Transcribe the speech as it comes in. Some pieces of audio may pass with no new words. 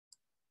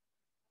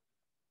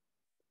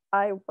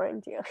I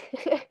warned you.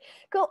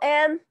 Cool.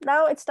 And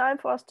now it's time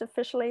for us to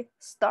officially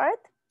start.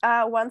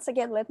 Once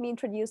again, let me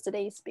introduce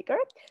today's speaker.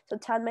 So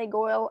Tanmay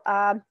Goel,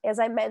 as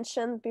I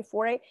mentioned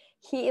before,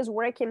 he is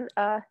working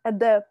at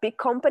the big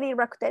company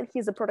Rakuten.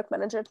 He's a product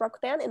manager at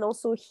Rakuten, and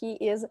also he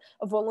is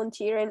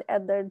volunteering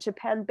at the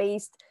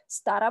Japan-based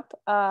startup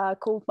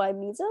called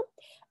mymizu.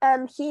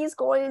 And he's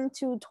going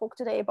to talk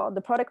today about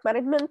the product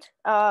management,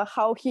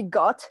 how he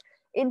got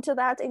into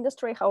that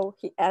industry, how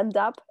he ended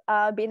up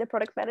being a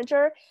product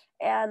manager,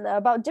 and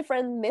about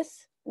different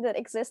myths that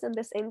exist in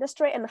this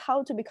industry and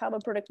how to become a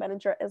product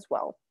manager as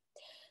well.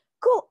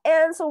 Cool.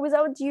 And so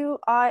without you,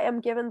 I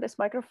am giving this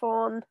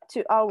microphone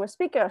to our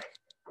speaker.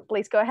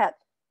 Please go ahead.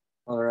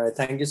 All right.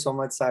 Thank you so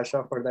much,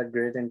 Sasha, for that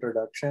great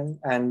introduction.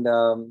 And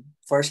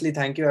firstly,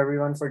 thank you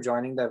everyone for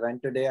joining the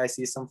event today. I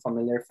see some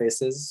familiar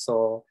faces,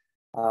 so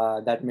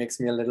that makes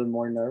me a little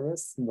more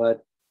nervous,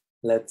 but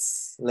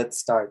let's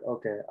start.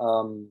 Okay.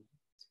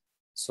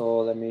 So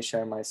let me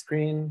share my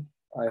screen.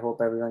 I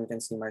hope everyone can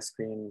see my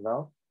screen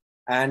well.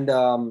 And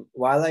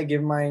while I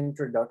give my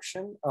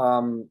introduction,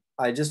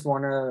 I just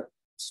want to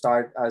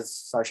start, as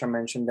Sasha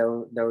mentioned,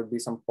 there would be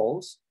some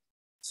polls.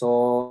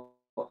 So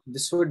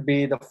this would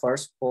be the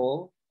first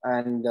poll,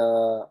 and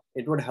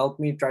it would help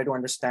me try to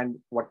understand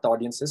what the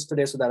audience is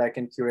today so that I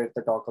can curate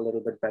the talk a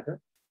little bit better.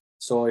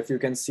 So if you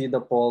can see the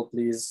poll,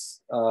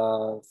 please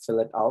fill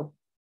it out.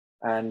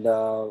 And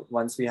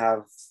once we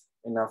have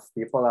enough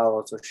people, I'll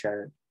also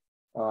share it.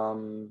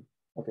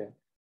 Okay.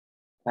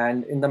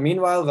 And in the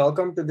meanwhile,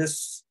 welcome to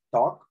this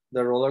talk,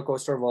 the roller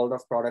coaster world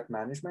of product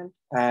management.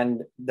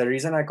 And the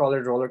reason I call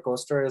it roller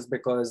coaster is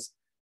because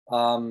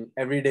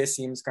every day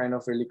seems kind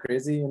of really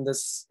crazy in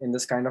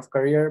this kind of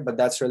career, but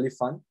that's really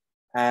fun.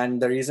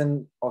 And the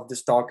reason of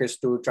this talk is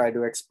to try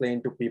to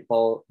explain to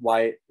people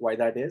why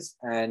that is,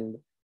 and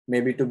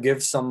maybe to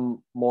give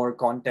some more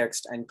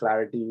context and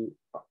clarity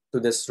to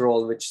this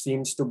role, which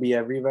seems to be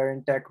everywhere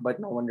in tech, but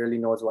no one really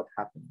knows what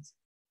happens.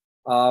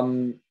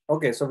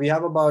 Okay, so we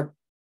have about,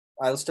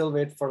 I'll still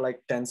wait for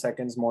like 10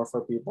 seconds more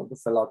for people to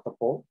fill out the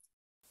poll.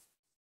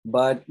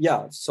 But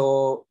yeah,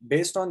 so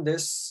based on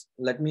this,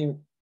 let me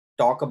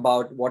talk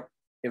about what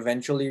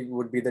eventually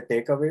would be the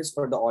takeaways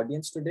for the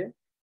audience today.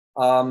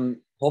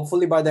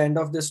 Hopefully by the end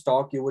of this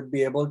talk, you would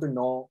be able to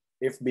know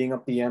if being a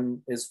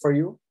PM is for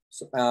you.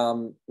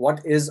 So,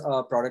 what is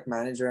a product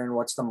manager and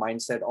what's the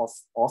mindset of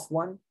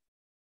one?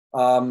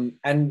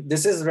 And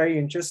this is very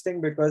interesting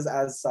because,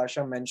 as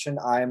Sasha mentioned,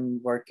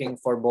 I'm working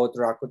for both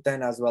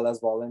Rakuten as well as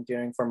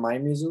volunteering for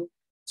mymizu.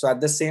 So at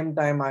the same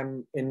time,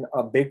 I'm in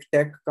a big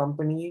tech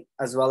company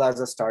as well as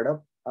a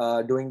startup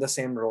doing the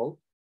same role.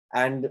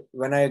 And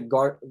when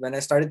I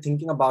started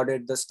thinking about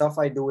it, the stuff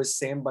I do is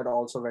same but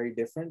also very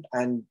different.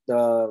 And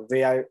the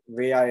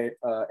way I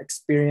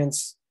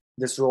experience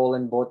this role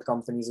in both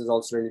companies is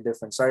also really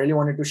different. So I really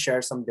wanted to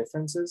share some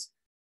differences.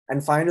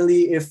 And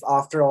finally, if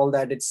after all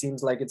that, it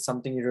seems like it's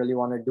something you really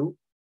want to do,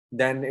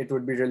 then it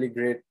would be really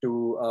great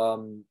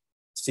to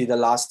see the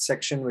last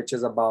section, which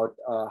is about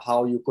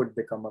how you could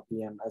become a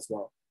PM as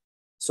well.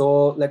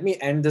 So let me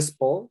end this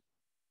poll.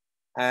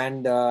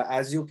 And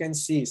as you can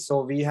see,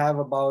 so we have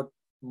about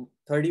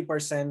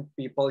 30%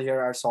 people here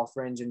are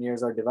software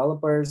engineers or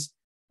developers.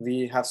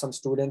 We have some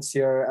students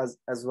here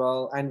as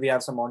well, and we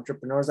have some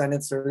entrepreneurs, and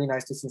it's really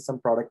nice to see some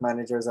product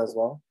managers as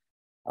well.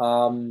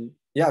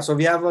 Yeah, so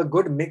we have a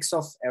good mix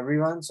of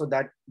everyone, so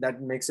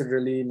that makes it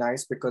really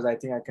nice because I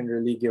think I can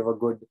really give a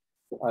good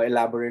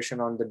elaboration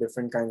on the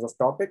different kinds of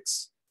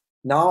topics.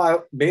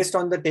 Now, based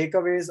on the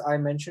takeaways I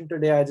mentioned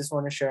today, I just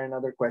want to share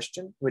another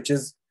question, which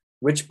is,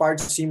 which part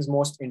seems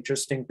most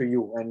interesting to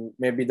you and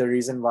maybe the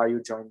reason why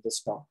you joined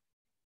this talk?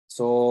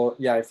 So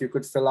yeah, if you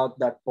could fill out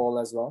that poll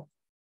as well.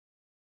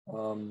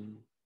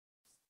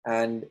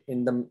 And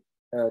in the,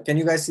 can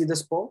you guys see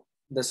this poll?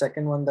 The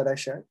second one that I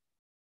shared?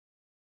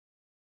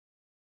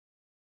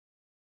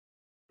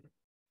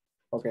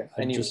 Okay.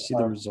 I just see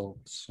the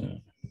results. Yeah.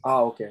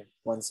 Okay.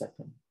 1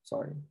 second.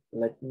 Sorry.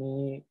 Let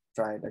me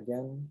try it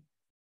again.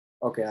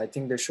 Okay. I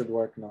think this should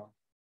work now.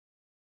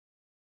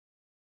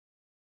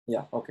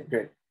 Yeah. Okay,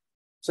 great.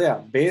 So yeah,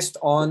 based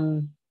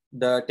on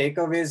the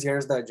takeaways,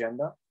 here's the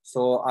agenda.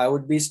 So I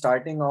would be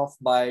starting off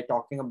by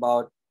talking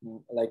about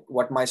like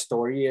what my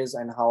story is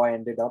and how I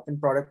ended up in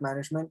product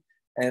management.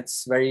 And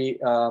it's very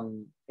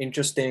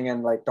interesting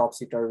and like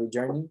topsy-turvy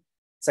journey.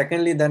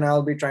 Secondly, then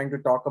I'll be trying to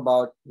talk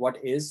about what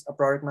is a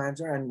product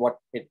manager and what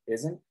it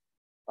isn't,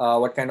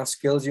 what kind of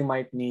skills you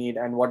might need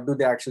and what do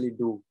they actually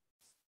do.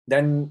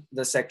 Then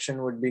the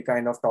section would be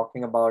kind of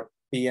talking about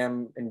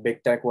PM in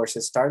big tech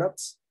versus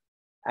startups.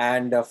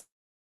 And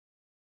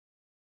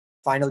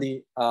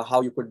finally,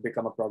 how you could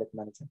become a product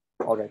manager.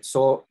 All right,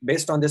 so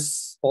based on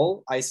this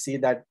poll, I see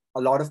that a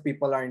lot of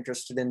people are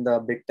interested in the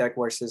big tech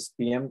versus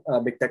PM,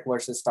 big tech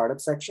versus startup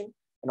section,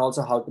 and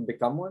also how to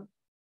become one.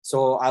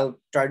 So I'll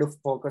try to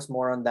focus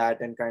more on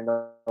that and kind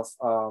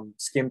of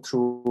skim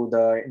through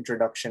the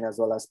introduction as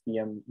well as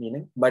PM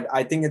meaning. But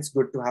I think it's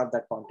good to have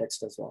that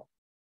context as well.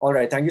 All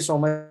right, thank you so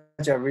much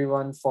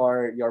everyone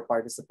for your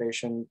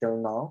participation till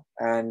now,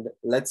 and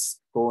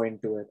let's go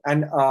into it.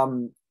 And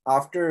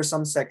after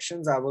some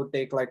sections, I will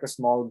take like a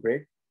small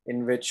break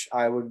in which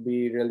I would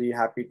be really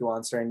happy to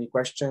answer any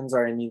questions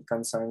or any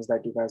concerns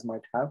that you guys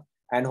might have.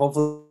 And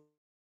hopefully,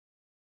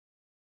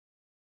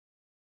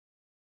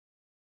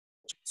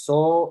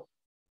 so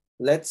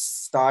let's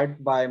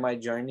start by my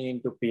journey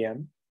into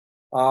PM.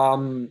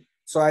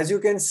 So as you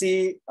can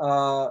see,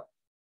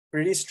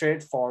 pretty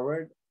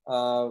straightforward.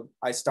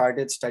 I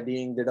started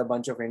studying, did a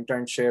bunch of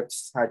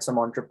internships, had some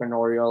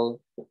entrepreneurial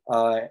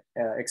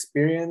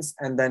experience,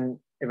 and then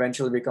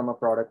eventually become a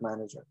product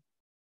manager.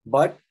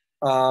 But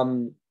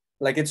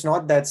like it's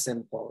not that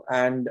simple.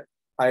 And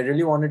I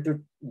really wanted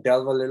to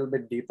delve a little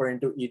bit deeper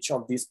into each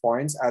of these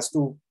points as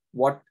to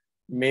what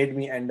made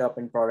me end up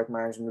in product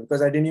management,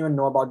 because I didn't even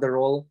know about the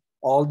role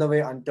all the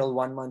way until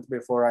 1 month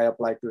before I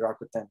applied to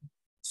Rakuten.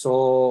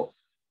 So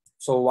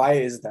why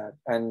is that?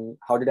 And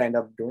how did I end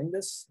up doing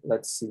this?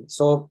 Let's see.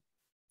 So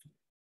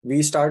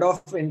we start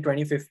off in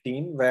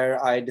 2015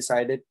 where I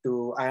decided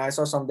to, and I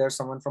saw there's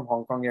someone from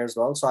Hong Kong here as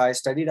well. So I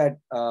studied at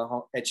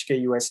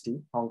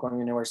HKUST, Hong Kong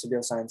University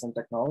of Science and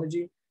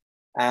Technology.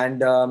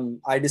 And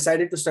I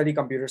decided to study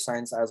computer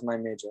science as my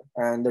major.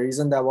 And the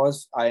reason that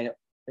was I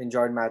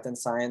enjoyed math and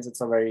science.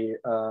 It's a very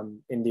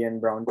Indian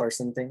brown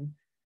person thing.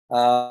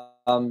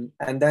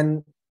 And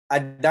then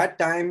at that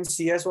time,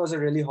 CS was a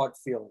really hot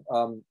field.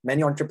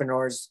 Many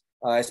entrepreneurs,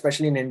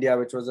 especially in India,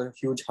 which was a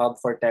huge hub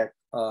for tech,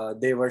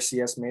 they were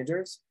CS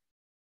majors.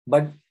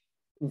 But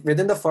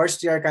within the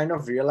first year, I kind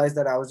of realized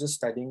that I was just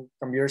studying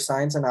computer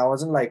science and I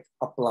wasn't like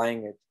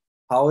applying it.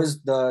 How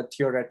is the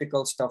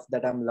theoretical stuff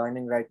that I'm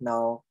learning right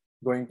now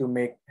going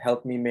to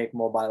help me make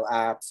mobile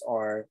apps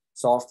or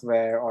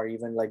software, or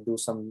even like do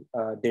some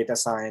data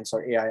science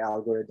or AI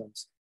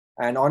algorithms?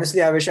 And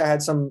honestly, I wish I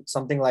had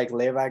something like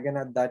Wagon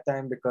at that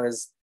time,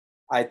 because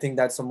I think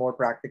that's a more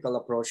practical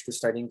approach to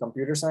studying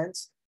computer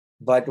science.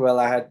 But well,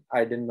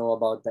 I didn't know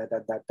about that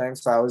at that time.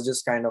 So I was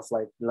just kind of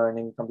like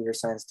learning computer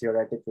science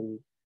theoretically.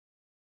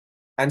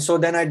 And so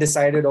then I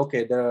decided,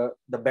 okay, the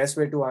best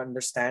way to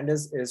understand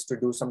is to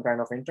do some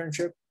kind of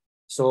internship.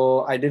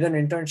 So I did an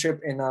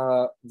internship in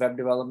a web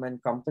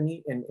development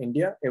company in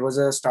India. It was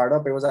a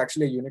startup. It was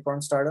actually a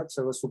unicorn startup.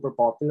 So it was super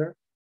popular.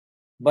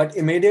 But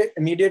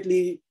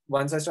immediately,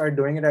 once I started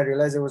doing it, I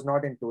realized it was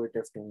not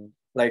intuitive to me.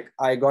 Like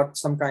I got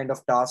some kind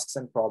of tasks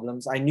and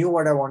problems. I knew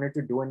what I wanted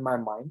to do in my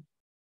mind,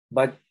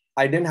 but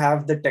I didn't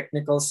have the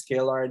technical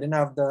skill, or I didn't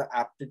have the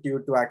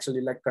aptitude to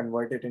actually like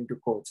convert it into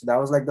code. So that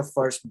was like the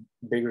first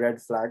big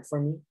red flag for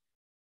me.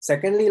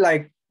 Secondly,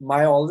 like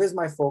my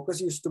focus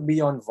used to be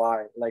on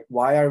why. Like,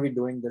 why are we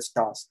doing this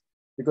task?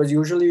 Because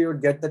usually you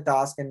would get the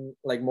task and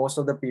like most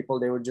of the people,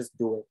 they would just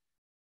do it.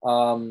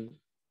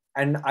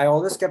 And I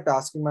always kept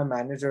asking my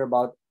manager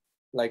about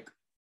like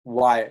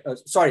why.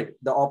 Sorry,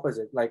 the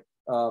opposite. Like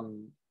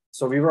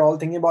so we were all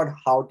thinking about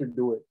how to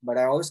do it, but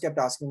I always kept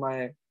asking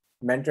my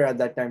mentor at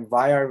that time,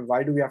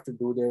 why do we have to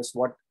do this?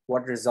 What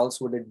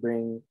results would it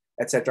bring,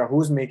 etc.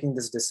 Who's making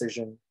this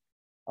decision?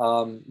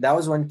 That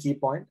was one key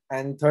point.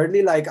 And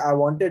thirdly, like I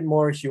wanted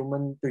more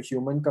human to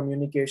human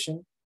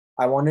communication.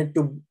 I wanted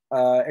to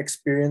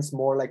experience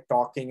more like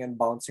talking and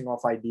bouncing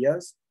off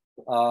ideas.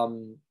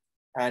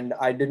 And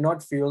I did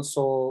not feel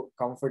so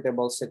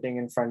comfortable sitting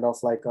in front of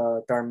like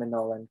a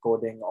terminal and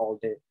coding all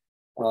day,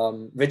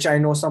 which I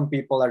know some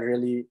people are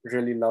really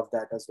love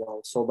that as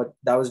well. So, but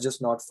that was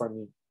just not for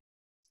me.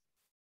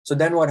 So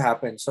then what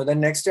happened? So then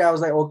next year I was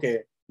like,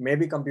 okay,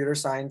 maybe computer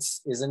science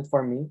isn't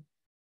for me.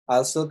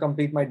 I'll still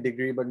complete my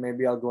degree, but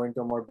maybe I'll go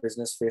into a more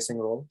business facing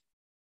role.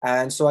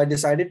 And so I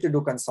decided to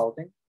do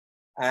consulting.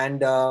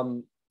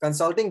 And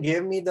consulting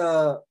gave me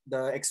the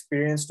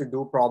experience to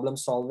do problem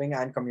solving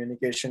and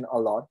communication a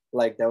lot.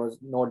 Like there was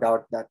no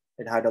doubt that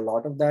it had a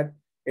lot of that.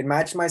 It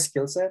matched my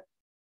skill set.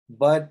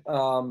 But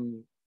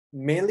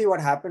mainly what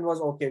happened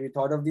was, okay, we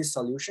thought of these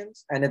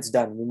solutions and it's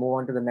done. We move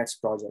on to the next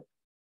project.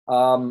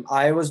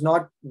 I was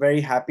not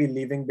very happy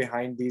leaving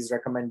behind these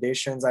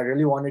recommendations. I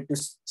really wanted to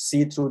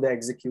see through the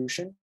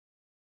execution,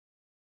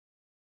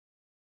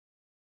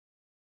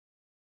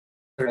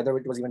 whether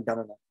it was even done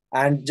or not.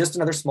 And just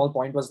another small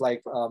point was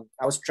like,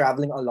 I was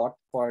traveling a lot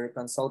for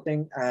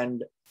consulting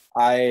and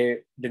I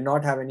did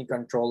not have any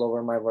control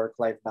over my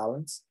work-life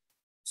balance.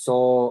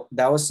 So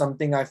that was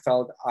something I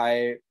felt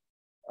I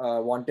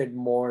wanted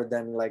more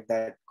than like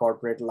that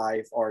corporate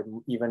life or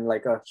even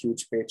like a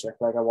huge paycheck.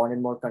 Like I wanted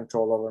more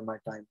control over my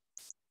time.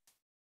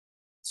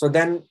 So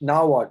then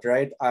now what,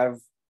 right? I've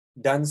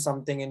done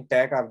something in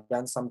tech. I've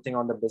done something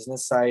on the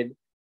business side.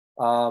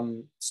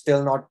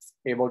 Still not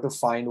able to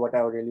find what I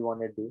really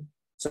want to do.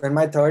 So in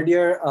my third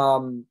year,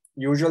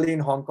 usually in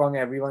Hong Kong,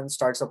 everyone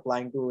starts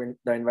applying to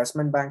the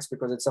investment banks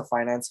because it's a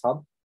finance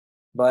hub.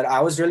 But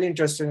I was really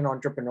interested in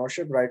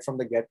entrepreneurship right from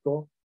the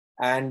get-go.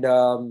 And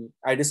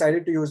I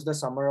decided to use the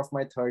summer of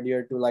my third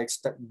year to like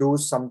do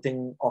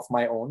something of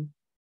my own.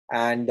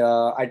 And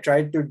I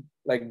tried to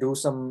like do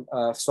some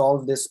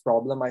solve this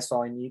problem I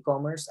saw in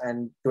e-commerce.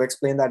 And to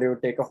explain that, it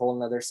would take a whole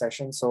nother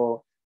session.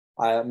 So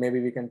maybe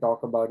we can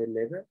talk about it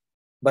later.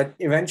 But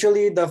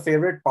eventually, the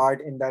favorite part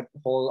in that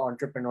whole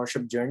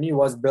entrepreneurship journey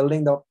was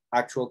building the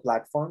actual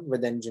platform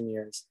with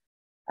engineers.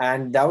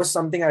 And that was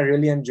something I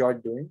really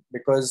enjoyed doing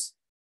because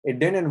it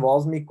didn't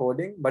involve me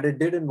coding, but it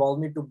did involve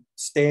me to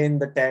stay in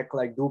the tech,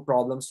 like do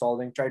problem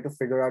solving, try to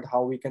figure out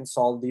how we can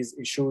solve these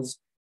issues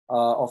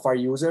of our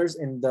users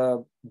in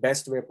the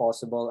best way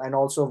possible, and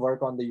also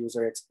work on the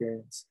user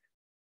experience.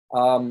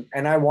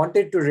 And I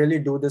wanted to really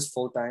do this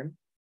full time,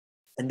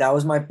 and that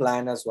was my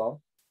plan as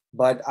well.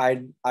 But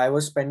I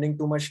was spending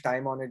too much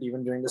time on it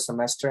even during the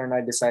semester, and I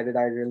decided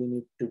I really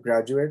need to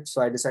graduate.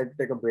 So I decided to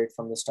take a break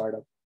from the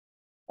startup.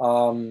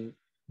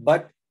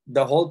 But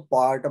the whole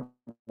part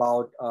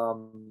about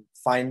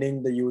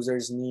finding the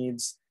user's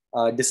needs,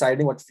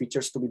 deciding what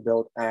features to be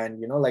built, and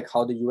like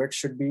how the UX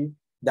should be,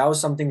 that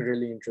was something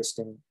really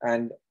interesting.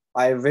 And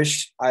I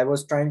wish I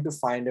was trying to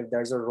find if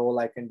there's a role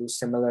I can do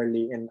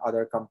similarly in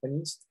other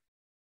companies.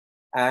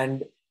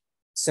 And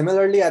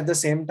similarly, at the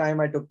same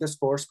time, I took this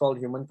course called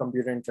Human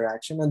Computer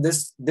Interaction, and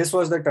this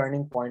was the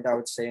turning point, I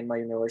would say, in my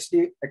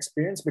university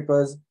experience,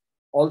 because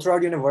all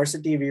throughout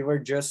university we were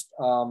just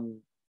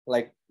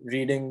like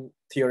reading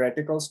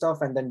theoretical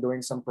stuff and then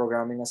doing some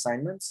programming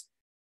assignments.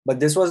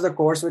 But this was the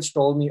course which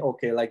told me,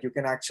 okay, like you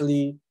can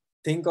actually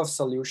think of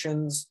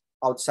solutions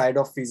outside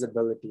of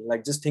feasibility.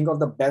 Like just think of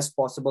the best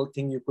possible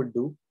thing you could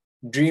do,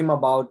 dream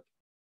about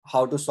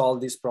how to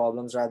solve these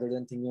problems rather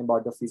than thinking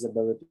about the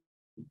feasibility.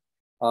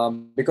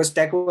 Because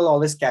tech will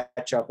always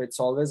catch up. It's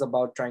always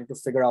about trying to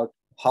figure out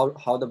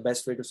how the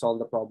best way to solve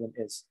the problem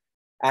is.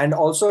 And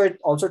also, it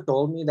also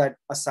told me that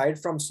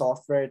aside from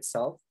software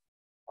itself,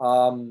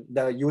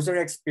 the user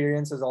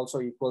experience is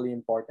also equally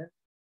important.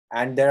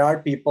 And there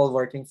are people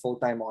working full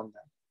time on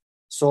that.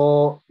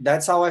 So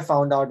that's how I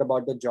found out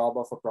about the job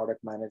of a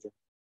product manager.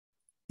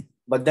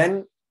 But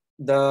then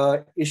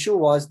the issue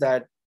was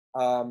that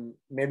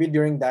maybe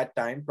during that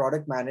time,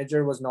 product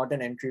manager was not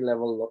an entry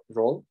level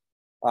role.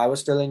 I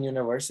was still in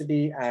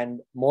university, and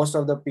most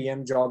of the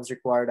PM jobs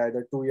required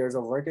either 2 years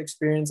of work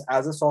experience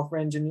as a software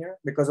engineer,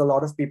 because a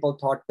lot of people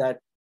thought that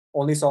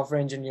only software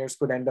engineers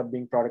could end up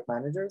being product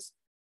managers,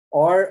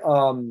 or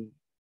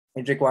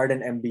it required an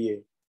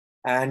MBA.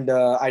 And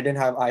I didn't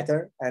have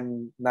either,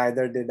 and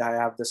neither did I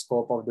have the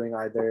scope of doing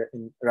either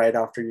right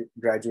after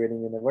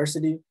graduating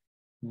university.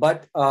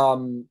 But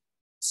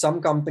some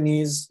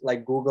companies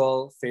like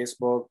Google,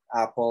 Facebook,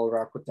 Apple,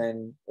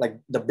 Rakuten, like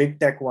the big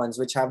tech ones,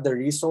 which have the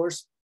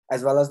resource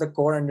as well as the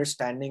core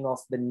understanding of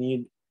the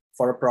need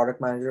for a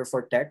product manager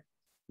for tech,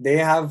 they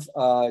have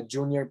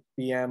junior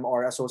PM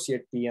or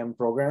associate PM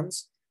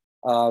programs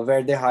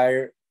where they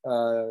hire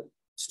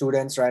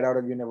students right out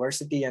of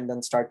university and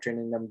then start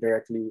training them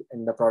directly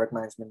in the product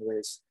management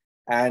ways.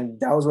 And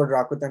that was what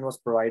Rakuten was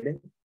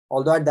providing.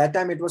 Although at that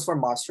time it was for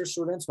master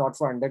students, not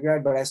for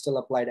undergrad, but I still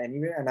applied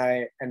anyway. And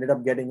I ended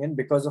up getting in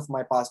because of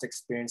my past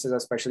experiences,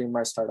 especially in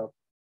my startup.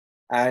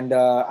 And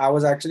I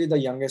was actually the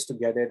youngest to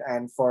get it.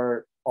 And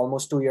for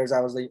almost 2 years, I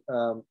was the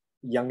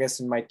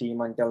youngest in my team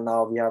until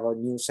now. We have a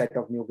new set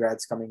of new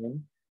grads coming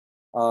in.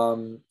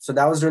 So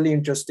that was really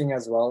interesting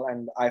as well.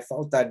 And I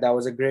felt that that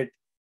was a great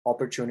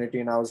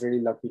opportunity, and I was really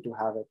lucky to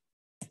have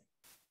it.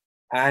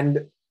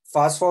 And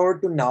fast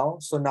forward to now.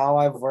 So now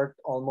I've worked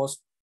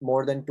almost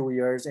more than 2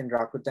 years in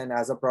Rakuten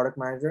as a product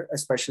manager,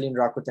 especially in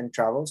Rakuten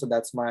Travel. So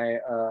that's my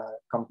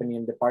company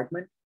and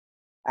department.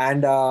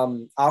 And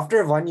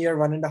after 1 year,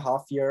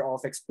 1.5 year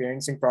of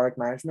experiencing product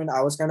management,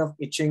 I was kind of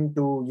itching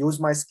to use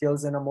my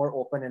skills in a more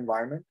open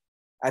environment.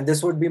 And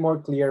this would be more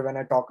clear when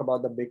I talk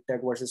about the big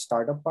tech versus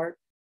startup part.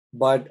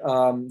 But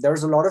there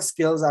was a lot of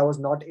skills I was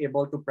not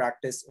able to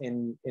practice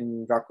in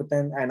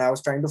Rakuten. And I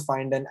was trying to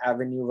find an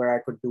avenue where I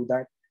could do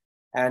that.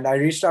 And I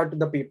reached out to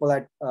the people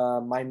at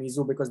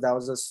mymizu, because that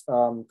was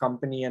a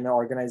company and an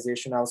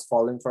organization I was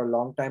following for a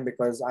long time,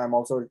 because I'm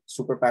also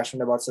super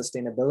passionate about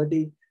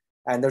sustainability.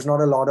 And there's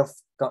not a lot of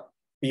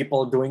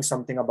people doing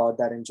something about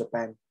that in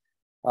Japan.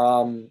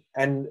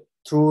 And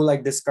through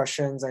like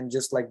discussions and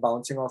just like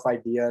bouncing off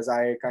ideas,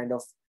 I kind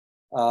of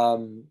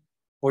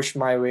pushed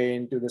my way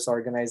into this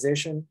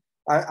organization.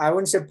 I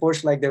wouldn't say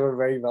push, like they were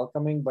very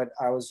welcoming, but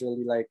I was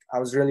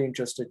really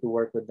interested to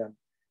work with them.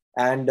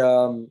 And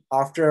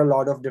after a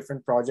lot of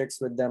different projects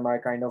with them, I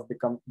kind of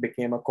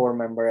became a core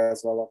member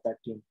as well of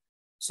that team.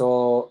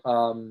 So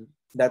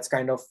that's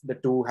kind of the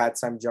two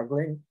hats I'm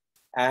juggling.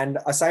 And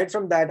aside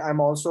from that, I'm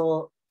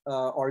also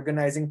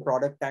organizing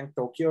Product Tank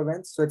Tokyo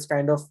events. So it's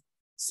kind of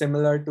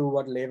similar to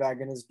what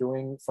Wagon is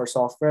doing for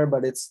software,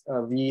 but it's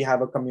we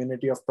have a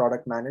community of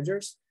product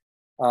managers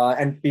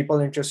and people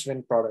interested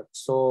in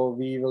products. So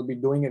we will be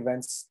doing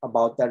events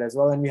about that as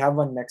well. And we have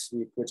one next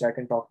week, which I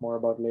can talk more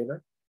about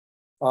later.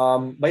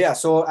 But yeah,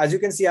 so as you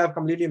can see, I've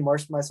completely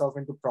immersed myself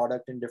into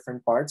product in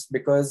different parts,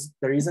 because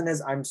the reason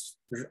is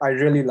I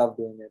really love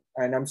doing it,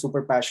 and I'm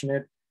super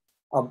passionate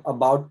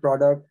about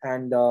product.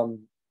 And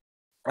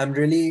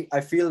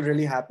I feel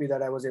really happy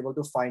that I was able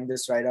to find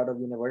this right out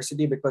of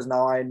university, because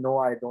now I know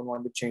I don't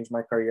want to change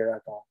my career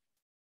at all.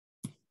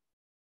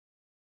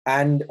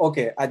 And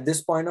okay, at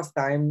this point of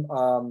time,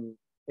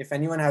 if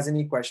anyone has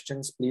any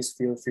questions, please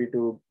feel free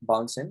to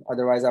bounce in.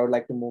 Otherwise, I would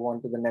like to move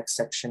on to the next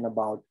section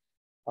about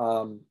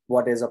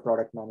what is a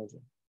product manager.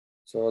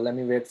 So let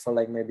me wait for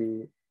like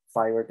maybe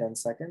 5 or 10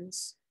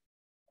 seconds.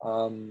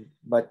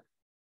 But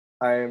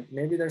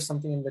maybe there's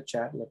something in the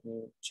chat. Let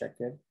me check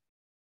it.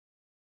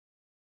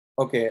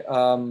 Okay,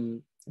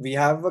 we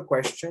have a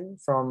question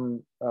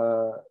from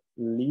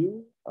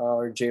Liu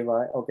or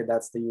JY. Okay,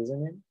 that's the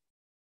username.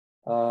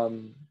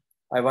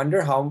 I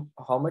wonder how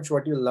much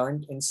what you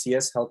learned in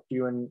CS helped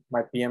you in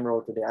my PM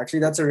role today. Actually,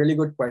 that's a really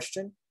good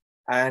question.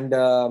 And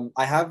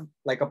I have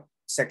like a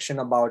section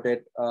about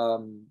it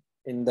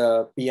in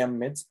the PM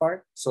myths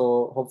part.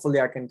 So hopefully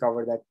I can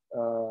cover that,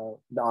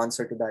 the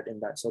answer to that in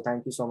that. So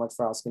thank you so much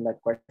for asking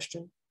that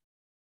question.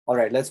 All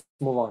right, let's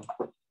move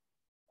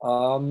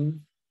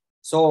on.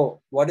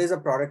 So what is a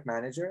product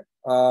manager?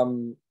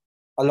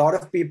 A lot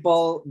of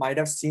people might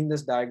have seen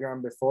this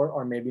diagram before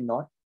or maybe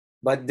not,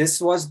 but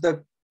this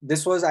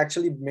was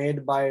actually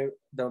made by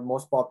the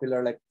most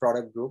popular like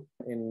product group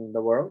in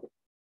the world,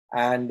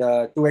 and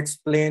to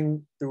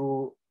explain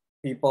to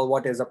people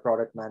what is a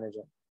product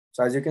manager.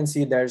 So as you can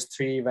see, there's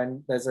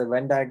a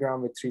Venn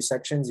diagram with 3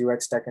 sections: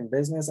 UX, tech, and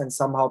business, and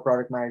somehow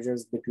product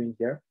managers between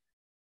here.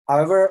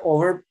 However,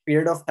 over a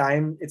period of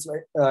time,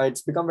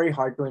 it's become very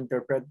hard to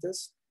interpret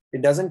this.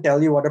 It doesn't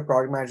tell you what a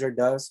product manager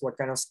does, what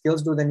kind of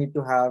skills do they need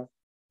to have,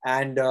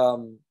 and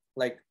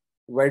like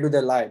where do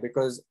they lie?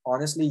 Because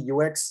honestly,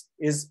 UX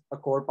is a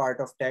core part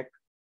of tech,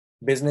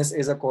 business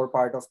is a core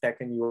part of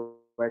tech and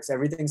UX.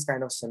 Everything's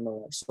kind of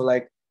similar. So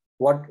like,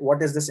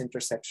 what is this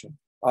intersection?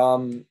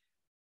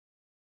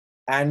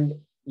 And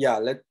yeah,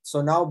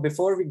 so now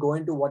before we go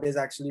into what is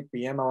actually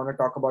PM, I want to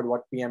talk about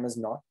what PM is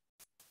not.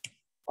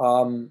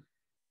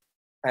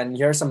 And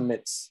here are some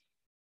myths.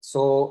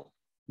 So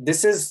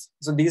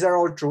these are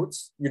all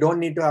truths. You don't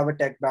need to have a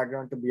tech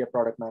background to be a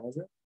product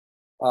manager.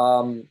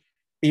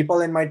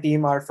 People in my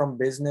team are from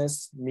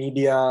business,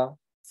 media,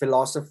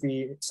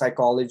 philosophy,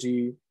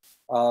 psychology,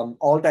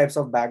 all types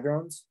of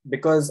backgrounds,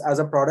 because as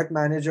a product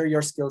manager,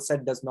 your skill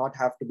set does not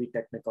have to be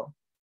technical.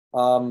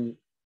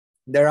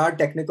 There are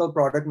technical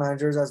product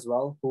managers as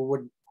well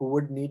who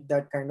would need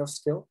that kind of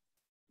skill,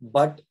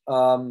 but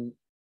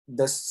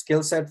the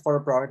skill set for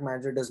a product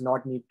manager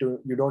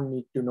you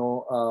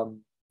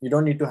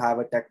don't need to have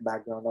a tech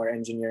background or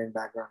engineering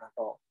background at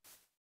all.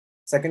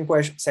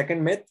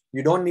 Second myth,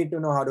 you don't need to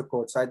know how to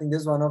code. So I think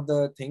this is one of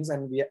the things,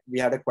 and we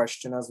had a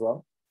question as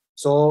well.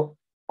 So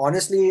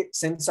honestly,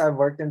 since I've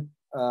worked in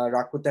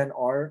Rakuten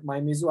or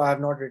mymizu, I have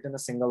not written a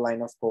single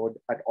line of code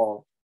at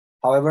all.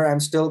 However, I'm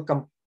still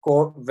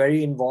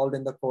very involved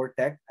in the core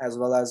tech, as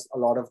well as a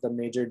lot of the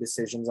major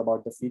decisions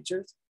about the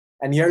features.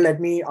 And here,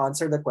 let me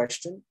answer the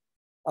question.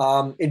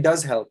 It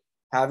does help.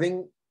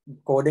 Having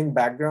coding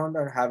background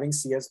or having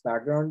CS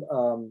background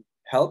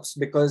helps,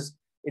 because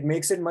it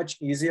makes it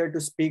much easier to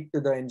speak to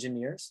the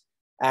engineers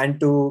and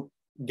to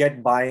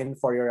get buy-in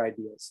for your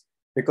ideas.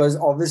 Because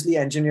obviously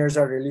engineers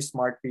are really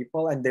smart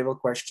people, and they will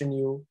question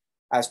you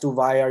as to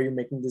why are you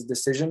making this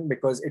decision,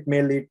 because it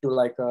may lead to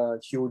like a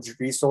huge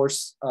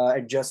resource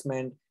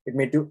adjustment. It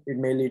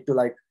may lead to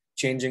like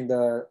changing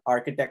the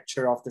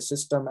architecture of the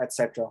system,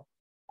 etc.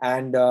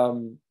 And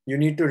you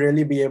need to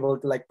really be able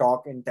to like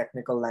talk in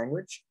technical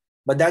language.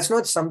 But that's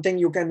not something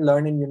you can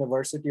learn in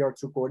university or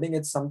through coding.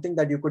 It's something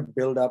that you could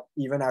build up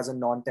even as a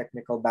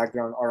non-technical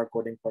background or a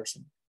coding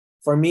person.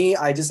 For me,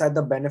 I just had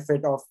the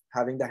benefit of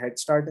having the head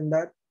start in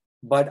that,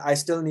 but I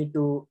still need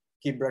to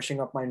keep brushing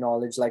up my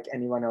knowledge like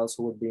anyone else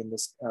who would be in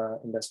this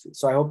industry.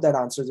 So I hope that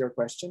answers your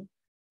question.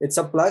 It's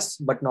a plus,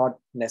 but not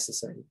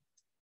necessary.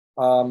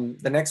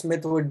 The next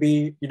myth would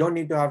be, you don't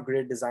need to have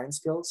great design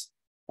skills.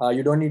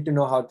 You don't need to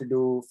know how to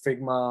do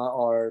Figma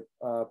or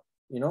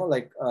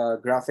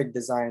graphic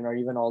design or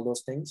even all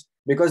those things,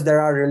 because there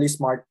are really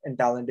smart and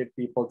talented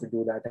people to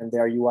do that, and they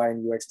are UI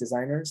and UX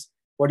designers.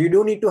 What you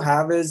do need to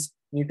have is,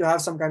 you need to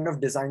have some kind of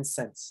design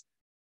sense.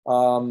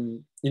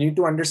 You need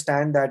to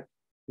understand that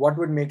what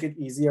would make it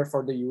easier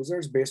for the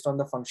users based on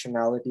the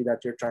functionality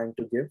that you're trying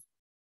to give.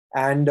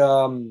 And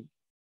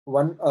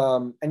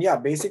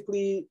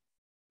basically,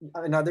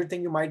 another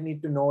thing you might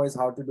need to know is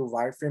how to do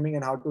wireframing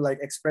and how to like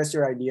express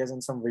your ideas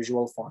in some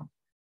visual form.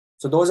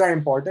 So those are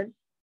important.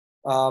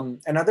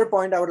 Another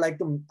point I would like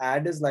to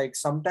add is, like,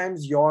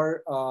 sometimes you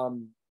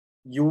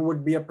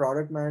would be a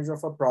product manager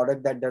of a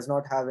product that does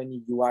not have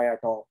any UI at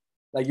all.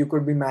 Like, you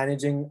could be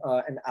managing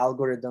an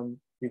algorithm,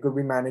 you could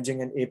be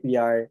managing an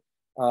API,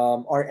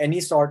 or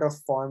any sort of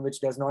form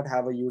which does not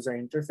have a user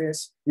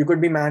interface. You could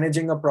be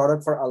managing a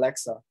product for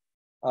Alexa.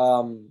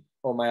 Oh,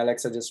 my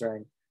Alexa just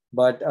rang.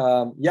 But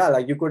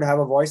like, you could have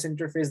a voice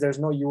interface, there's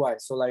no UI.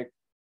 So like,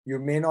 you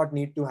may not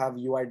need to have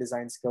UI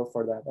design skill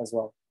for that as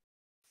well.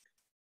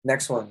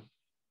 Next one.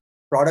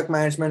 Product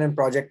management and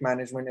project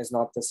management is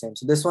not the same.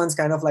 So this one's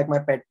kind of like my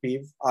pet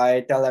peeve.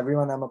 I tell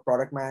everyone I'm a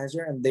product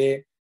manager, and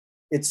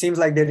it seems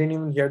like they didn't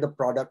even hear the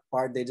product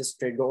part. They just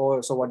straight go,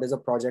 oh, so what does a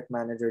project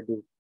manager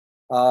do?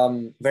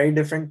 Very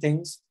different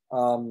things.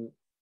 And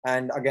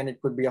again, it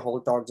could be a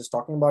whole talk just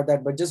talking about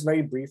that, but just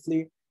very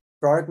briefly,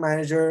 product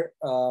manager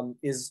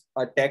is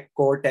a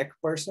core tech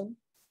person,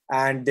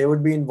 and they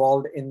would be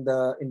involved in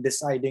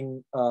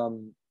deciding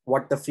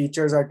what the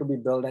features are to be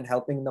built and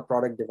helping in the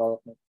product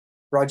development.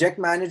 Project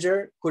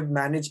manager could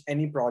manage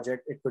any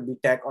project. It could be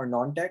tech or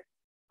non-tech.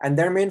 And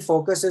their main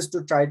focus is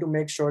to try to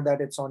make sure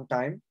that it's on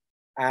time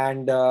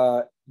and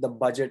the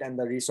budget and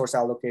the resource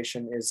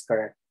allocation is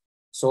correct.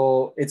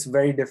 So it's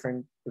very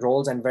different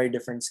roles and very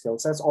different skill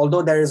sets,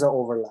 although there is an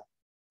overlap.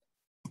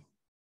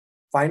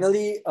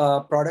 Finally,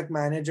 product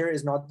manager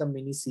is not the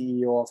mini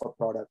CEO of a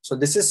product. So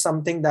this is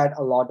something that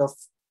a lot of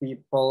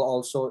people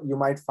also, you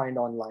might find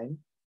online.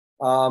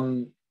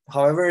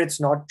 However,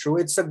 it's not true.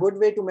 It's a good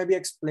way to maybe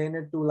explain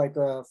it to like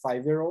a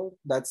 5-year-old.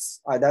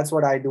 That's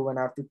what I do when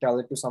I have to tell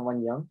it to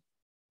someone young.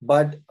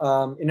 But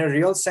in a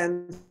real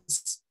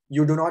sense,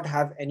 you do not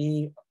have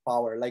any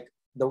power. Like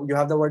you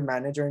have the word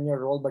manager in your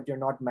role, but you're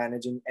not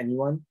managing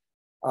anyone.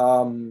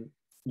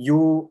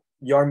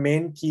 Your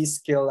main key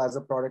skill as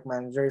a product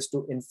manager is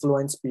to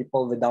influence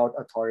people without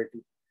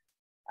authority.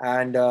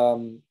 And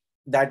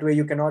that way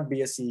you cannot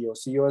be a CEO.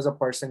 CEO is a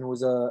person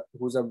who's a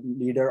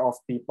leader of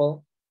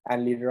people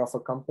and leader of a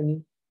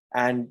company,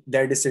 and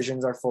their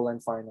decisions are full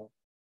and final.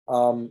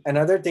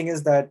 Another thing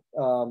is that,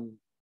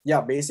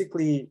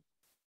 basically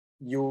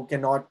you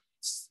cannot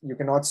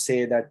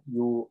say that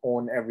you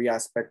own every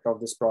aspect of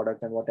this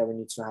product and whatever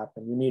needs to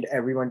happen. You need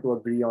everyone to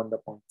agree on the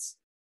points.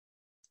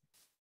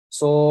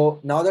 So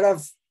now that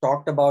I've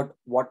talked about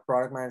what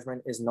product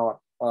management is not,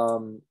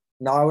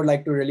 now I would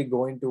like to really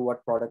go into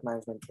what product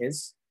management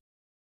is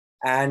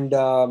and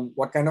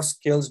what kind of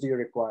skills do you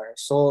require.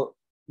 So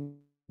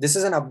this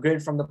is an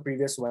upgrade from the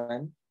previous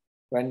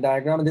Venn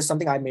diagram. This is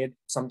something I made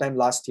sometime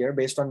last year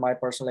based on my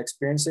personal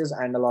experiences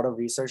and a lot of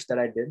research that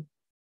I did.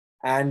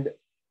 And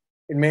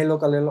it may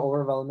look a little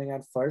overwhelming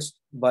at first,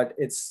 but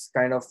it's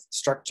kind of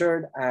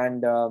structured.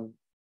 And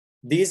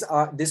this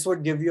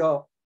would give you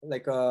a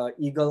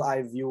eagle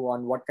eye view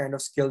on what kind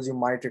of skills you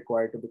might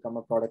require to become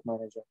a product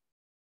manager.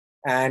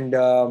 And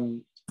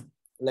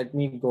let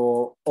me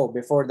go. Oh,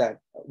 before that,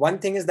 one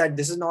thing is that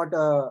this is not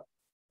a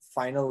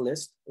final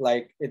list.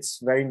 Like it's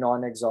very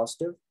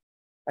non-exhaustive.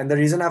 And the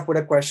reason I've put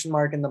a question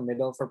mark in the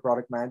middle for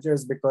product manager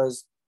is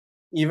because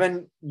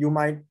even you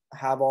might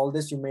have all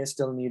this, you may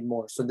still need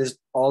more. So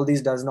all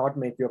these does not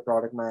make you a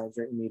product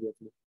manager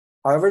immediately.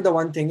 However, the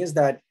one thing is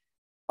that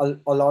a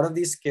lot of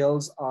these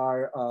skills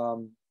are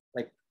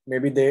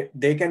maybe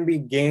they can be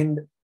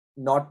gained,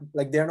 not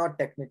like they're not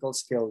technical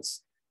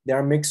skills. They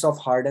are a mix of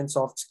hard and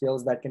soft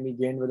skills that can be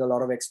gained with a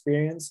lot of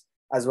experience,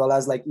 as well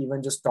as like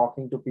even just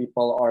talking to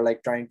people or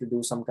like trying to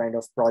do some kind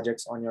of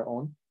projects on your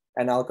own.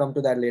 And I'll come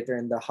to that later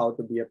in the how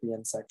to be a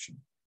PM section.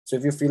 So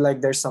if you feel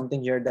like there's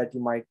something here that you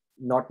might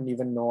not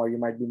even know or you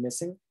might be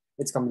missing,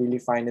 it's completely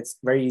fine. It's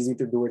very easy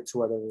to do it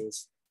through other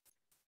ways.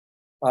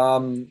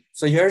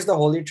 So here's the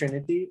holy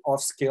trinity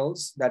of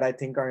skills that I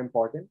think are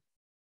important.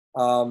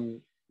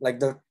 Like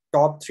the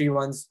top 3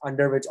 ones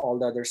under which all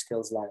the other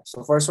skills lie.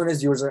 So first one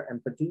is user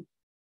empathy.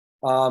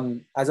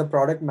 As a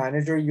product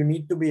manager, you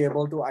need to be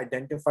able to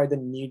identify the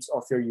needs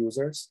of your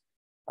users.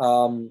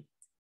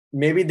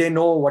 Maybe they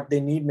know what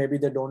they need, maybe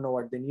they don't know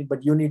what they need,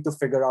 but you need to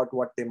figure out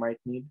what they might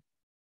need.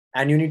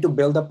 And you need to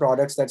build the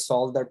products that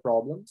solve their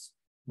problems,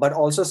 but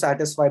also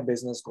satisfy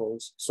business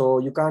goals. So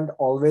you can't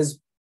always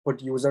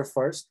put user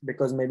first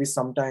because maybe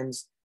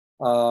sometimes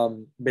your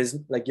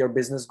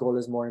business goal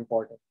is more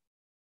important.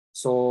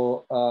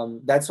 So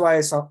that's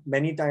why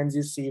many times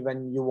you see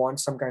when you want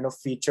some kind of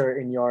feature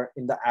in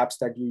the apps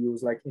that you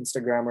use, like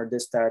Instagram or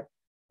this, that,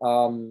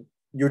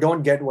 you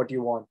don't get what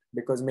you want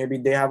because maybe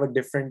they have a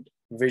different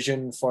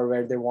vision for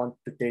where they want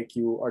to take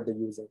you or the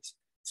users.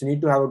 So you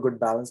need to have a good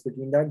balance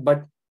between that.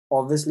 But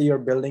obviously you're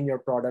building your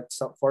product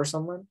for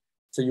someone.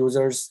 So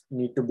users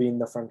need to be in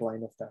the front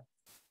line of that.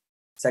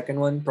 Second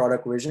one,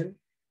 product vision.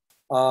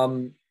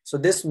 So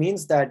this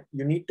means that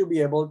you need to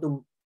be able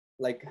to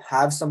like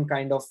have some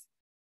kind of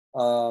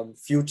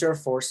future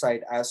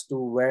foresight as to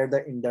where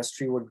the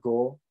industry would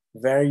go,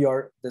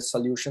 where the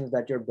solutions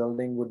that you're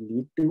building would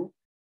lead to,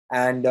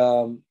 and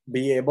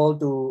be able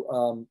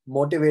to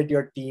motivate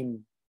your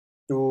team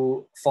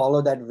to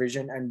follow that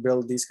vision and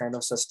build these kind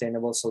of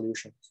sustainable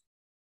solutions.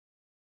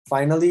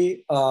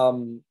 Finally,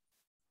 one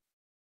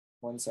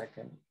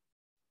second.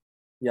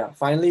 Yeah,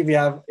 finally, we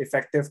have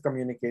effective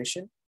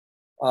communication.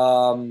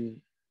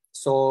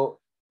 So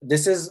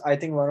this is, I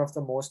think, one of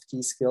the most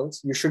key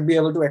skills. You should be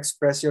able to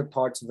express your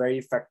thoughts very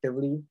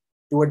effectively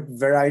to a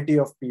variety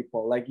of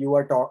people. Like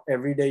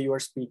every day you are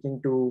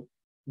speaking to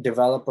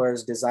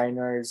developers,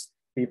 designers,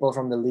 people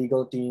from the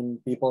legal team,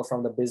 people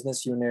from the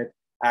business unit,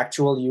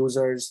 actual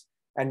users,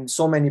 and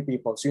so many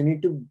people. So you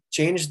need to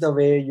change the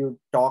way you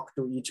talk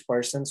to each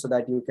person so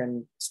that you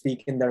can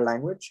speak in their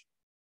language.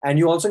 And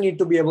you also need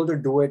to be able to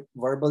do it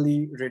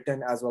verbally,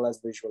 written, as well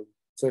as visually.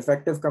 So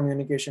effective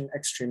communication,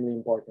 extremely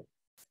important.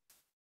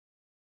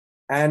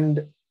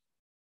 And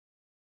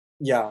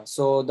yeah,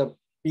 so the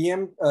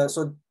PM,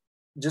 so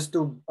just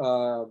to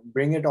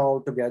bring it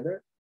all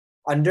together,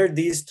 under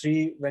these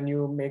 3, when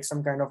you make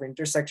some kind of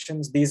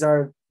intersections, these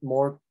are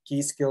more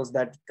key skills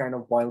that kind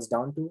of boils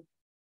down to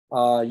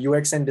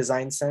UX and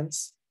design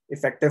sense,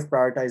 effective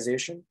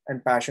prioritization,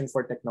 and passion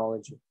for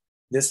technology.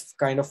 This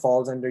kind of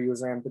falls under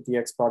user empathy,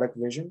 X product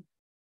vision.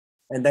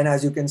 And then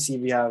as you can see,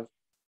 we have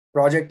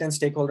project and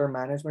stakeholder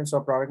management. So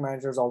a product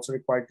manager is also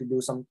required to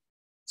do some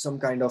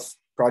kind of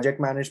project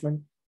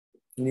management.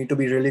 You need to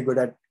be really good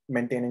at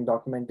maintaining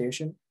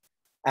documentation,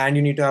 and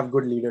you need to have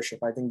good leadership.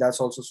 I think that's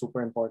also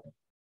super important.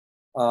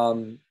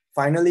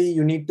 Finally,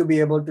 you need to be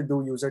able to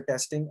do user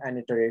testing and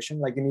iteration.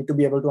 Like you need to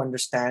be able to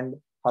understand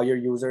how your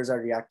users are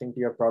reacting to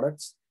your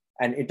products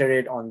and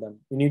iterate on them.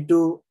 You need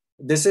to,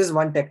 this is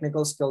one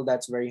technical skill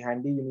that's very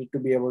handy. You need to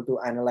be able to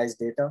analyze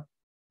data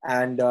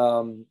and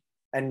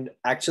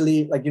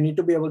actually like you need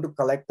to be able to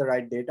collect the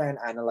right data and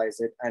analyze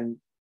it and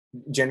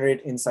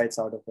generate insights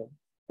out of it.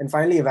 And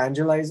finally,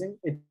 evangelizing,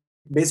 it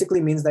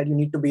basically means that you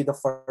need to be the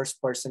first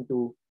person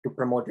to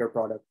promote your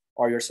product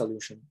or your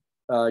solution.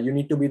 You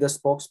need to be the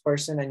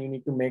spokesperson, and you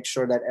need to make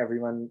sure that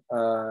everyone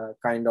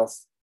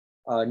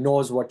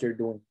knows what you're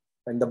doing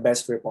in the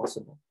best way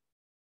possible,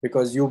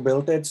 because you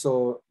built it,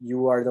 so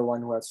you are the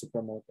one who has to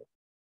promote it.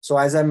 So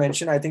as I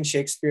mentioned, I think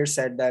Shakespeare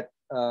said that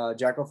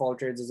jack of all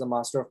trades is a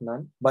master of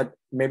none, but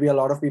maybe a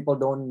lot of people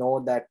don't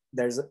know that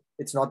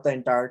it's not the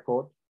entire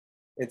quote.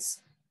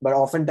 But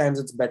oftentimes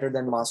it's better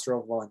than master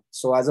of one.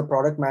 So as a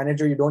product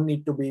manager, you don't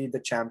need to be the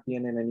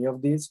champion in any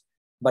of these,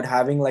 but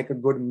having like a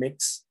good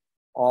mix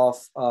of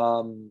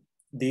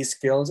these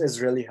skills is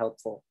really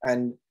helpful.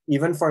 And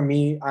even for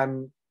me,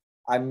 I'm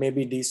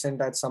maybe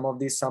decent at some of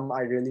these, some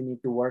I really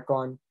need to work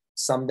on,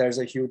 some there's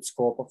a huge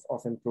scope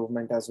of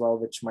improvement as well,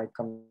 which might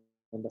come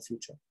in the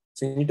future.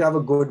 So you need to have a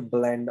good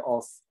blend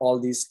of all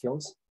these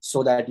skills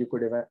so that you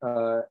could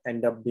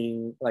end up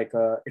being like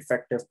a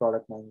effective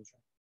product manager.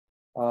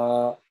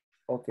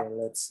 Okay,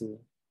 let's see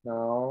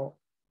now.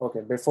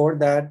 Okay, before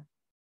that,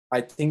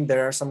 I think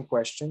there are some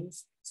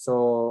questions.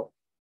 So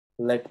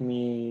let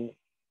me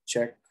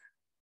check.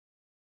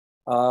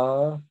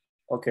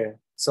 Okay,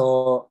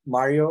 so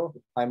Mario,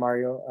 hi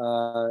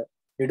Mario.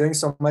 You're doing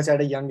so much at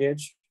a young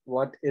age.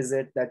 What is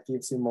it that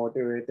keeps you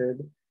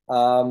motivated?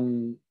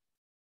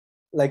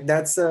 Like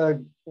that's a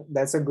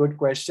good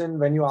question.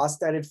 When you ask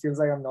that, it feels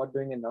like I'm not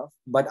doing enough,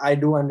 but I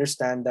do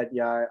understand that,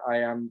 yeah, I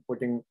am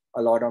putting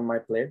a lot on my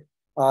plate.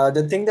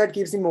 The thing that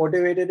keeps me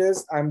motivated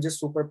is I'm just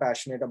super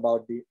passionate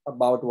about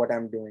what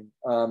I'm doing.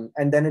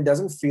 And then it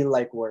doesn't feel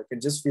like work.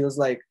 It just feels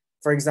like,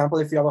 for example,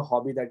 if you have a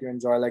hobby that you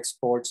enjoy, like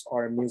sports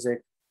or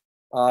music,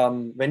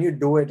 when you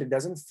do it, it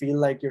doesn't feel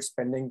like you're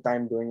spending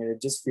time doing it.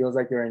 It just feels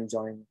like you're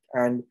enjoying it.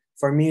 And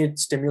for me, it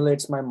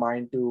stimulates my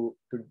mind to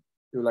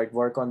like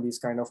work on these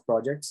kind of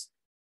projects.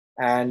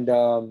 And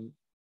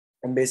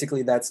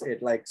basically that's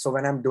it. Like, so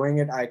when I'm doing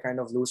it, I kind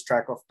of lose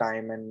track of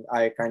time, and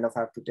I kind of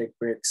have to take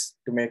breaks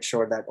to make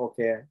sure that,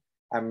 okay,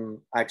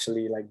 I'm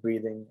actually like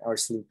breathing or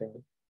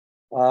sleeping.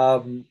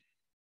 Oh,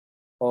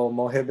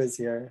 Mohib is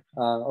here.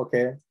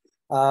 Okay.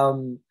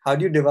 How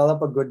do you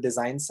develop a good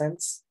design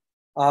sense?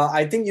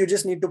 I think you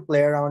just need to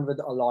play around with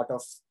a lot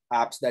of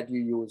apps that you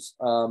use.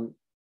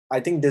 I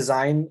think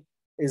design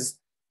is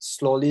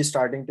slowly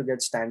starting to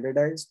get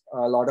standardized.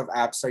 A lot of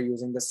apps are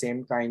using the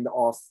same kind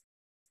of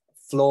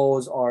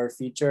flows or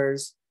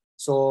features.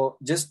 So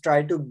just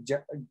try to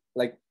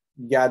like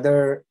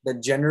gather the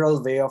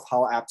general way of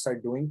how apps are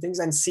doing things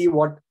and see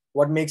what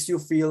makes you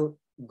feel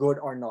good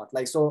or not.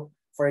 Like, so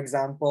for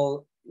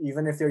example,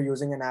 even if you're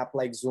using an app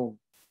like Zoom,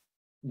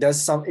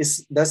 is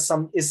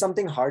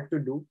something hard to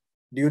do?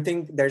 Do you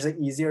think there's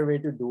an easier way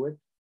to do it?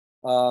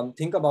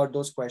 Think about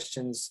those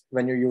questions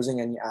when you're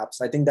using any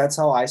apps. I think that's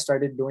how I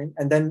started doing.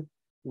 And then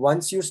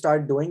once you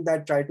start doing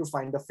that, try to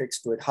find a fix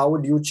to it. How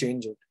would you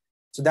change it?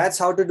 So that's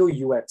how to do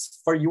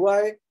UX. For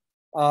UI,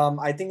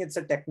 I think it's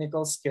a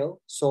technical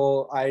skill.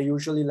 So I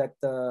usually let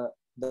the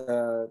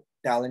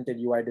talented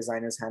UI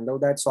designers handle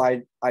that. So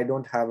I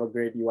don't have a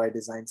great UI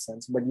design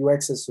sense, but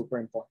UX is super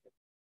important.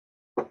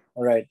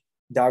 All right.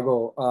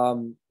 Dago,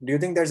 do you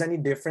think there's any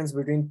difference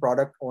between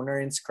product owner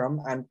in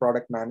Scrum and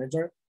product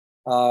manager?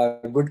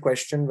 Good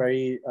question,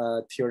 very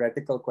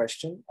theoretical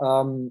question.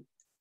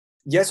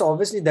 Yes,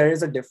 obviously there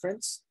is a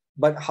difference,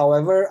 but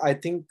however, I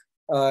think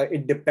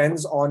it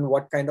depends on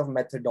what kind of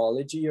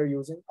methodology you're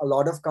using. A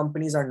lot of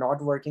companies are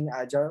not working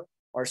Agile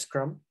or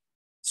Scrum,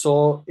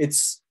 so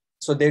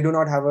they do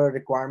not have a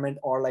requirement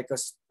or like a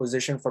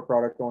position for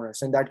product owners.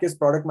 So in that case,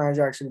 product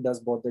manager actually does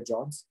both the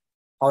jobs.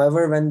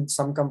 However, when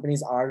some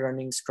companies are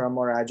running Scrum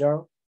or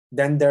Agile,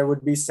 then there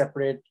would be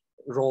separate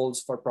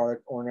roles for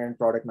product owner and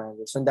product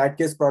manager. So in that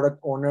case, product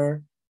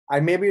owner, I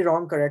may be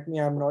wrong, correct me,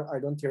 I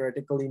don't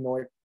theoretically know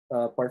it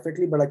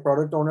perfectly, but like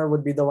product owner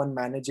would be the one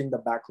managing the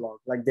backlog.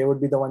 Like they would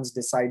be the ones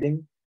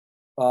deciding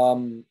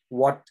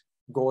what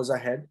goes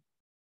ahead.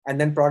 And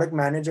then product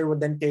manager would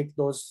then take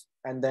those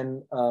and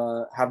then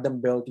have them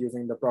built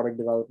using the product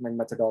development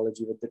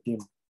methodology with the team.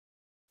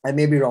 I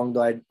may be wrong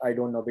though, I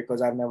don't know,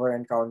 because I've never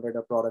encountered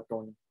a product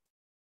owner.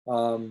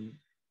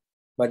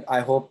 But I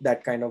hope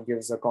that kind of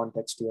gives a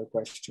context to your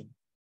question.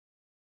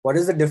 What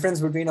is the difference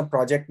between a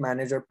project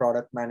manager,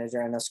 product manager,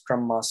 and a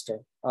scrum master?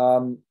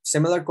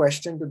 Similar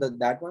question to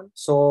that one.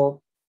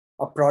 So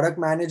a product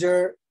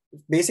manager,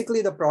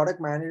 basically the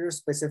product manager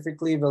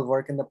specifically will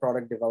work in the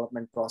product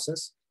development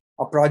process.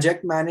 A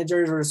project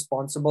manager is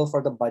responsible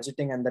for the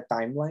budgeting and the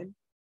timeline.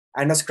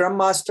 And a Scrum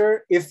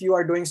Master, if you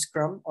are doing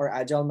Scrum or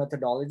Agile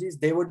methodologies,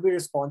 they would be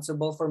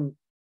responsible for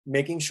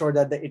making sure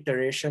that the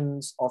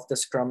iterations of the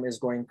Scrum is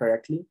going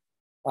correctly.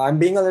 I'm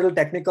being a little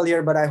technical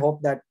here, but I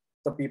hope that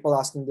the people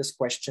asking this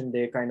question,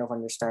 they kind of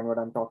understand what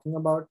I'm talking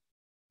about.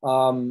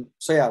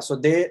 So yeah, so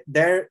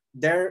their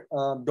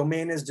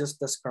domain is just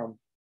the Scrum.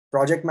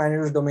 Project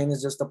manager's domain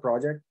is just the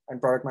project, and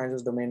product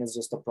manager's domain is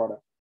just the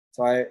product.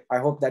 So I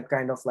hope that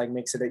kind of like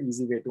makes it an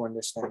easy way to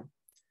understand.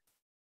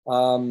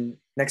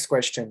 Next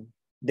question.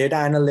 Data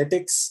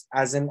analytics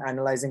as in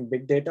analyzing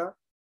big data.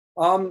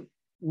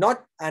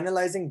 Not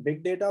analyzing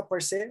big data per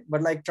se,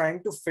 but like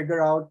trying to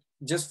figure out,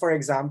 just for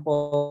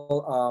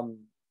example,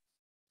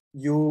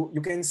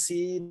 you can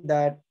see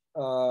that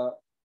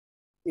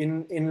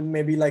in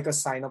maybe like a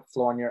sign up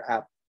flow on your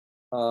app,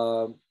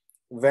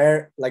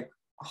 where like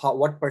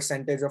what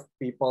percentage of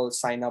people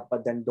sign up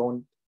but then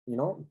don't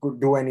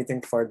do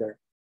anything further.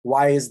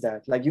 Why is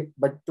that?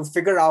 But to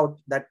figure out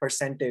that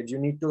percentage, you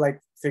need to like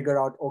figure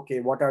out, okay,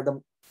 what are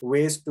the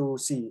ways to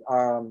see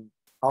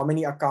how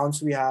many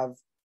accounts we have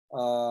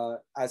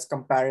as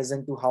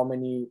comparison to how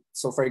many.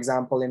 So for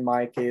example, in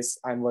my case,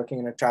 I'm working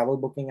in a travel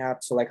booking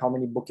app, so like how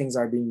many bookings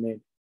are being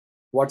made,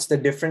 what's the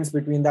difference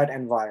between that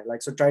and why.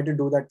 Like, so try to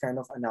do that kind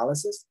of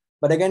analysis,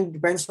 but again, it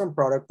depends from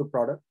product to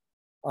product.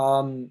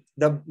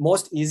 The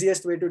most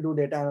easiest way to do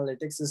data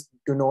analytics is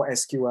to know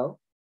SQL,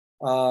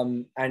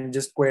 and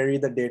just query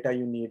the data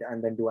you need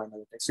and then do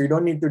analytics. So you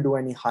don't need to do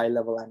any high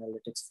level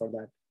analytics for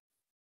that.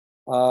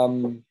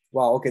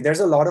 Wow, okay,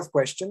 there's a lot of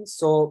questions.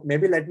 So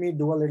maybe let me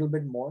do a little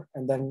bit more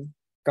and then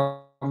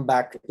come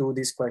back to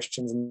these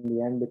questions in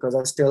the end, because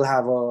I still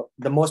have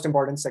the most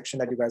important section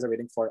that you guys are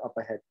waiting for up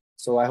ahead.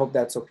 So I hope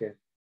that's okay.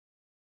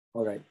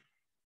 All right.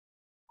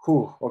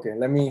 Whew, okay,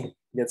 let me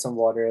get some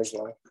water as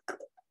well.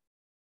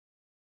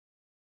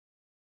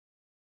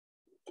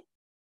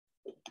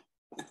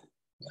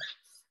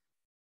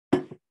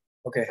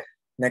 Okay,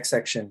 next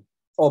section.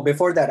 Oh,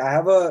 before that, I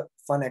have a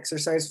fun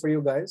exercise for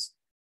you guys.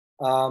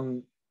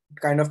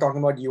 Kind of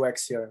talking about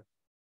UX here.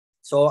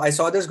 So I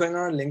saw this going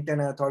on LinkedIn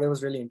and I thought it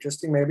was really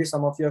interesting. Maybe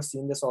some of you have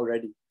seen this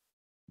already,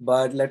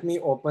 but let me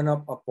open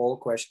up a poll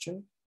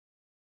question.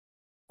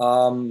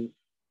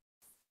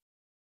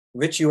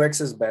 Which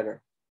UX is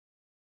better?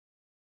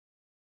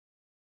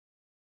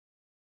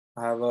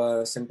 I have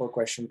a simple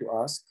question to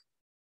ask,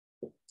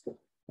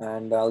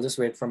 and I'll just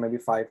wait for maybe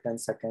 5-10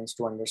 seconds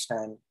to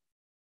understand.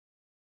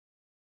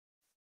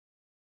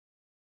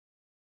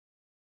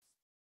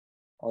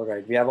 All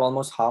right, we have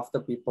almost half the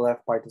people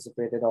have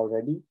participated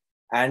already,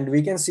 and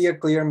we can see a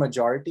clear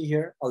majority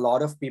here. A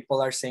lot of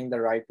people are saying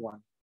the right one.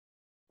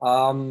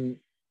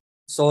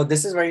 So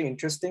this is very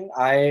interesting.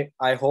 I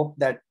hope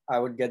that I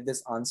would get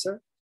this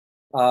answer.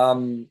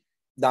 The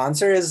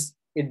answer is,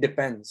 it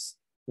depends.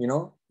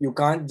 You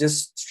can't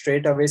just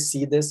straight away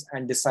see this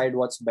and decide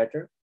what's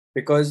better,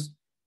 because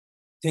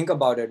think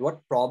about it.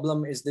 What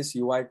problem is this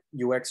UI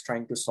UX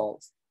trying to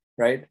solve,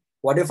 right?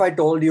 What if I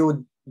told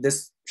you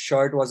this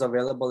shirt was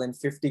available in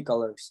 50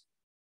 colors?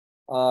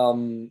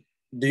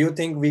 Do you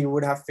think we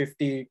would have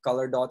 50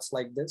 color dots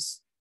like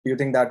this? Do you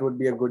think that would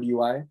be a good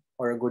UI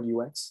or a good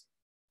UX?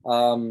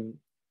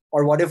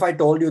 Or what if I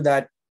told you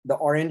that the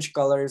orange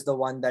color is the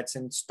one that's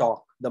in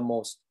stock the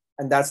most,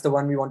 and that's the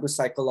one we want to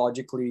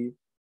psychologically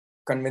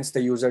convince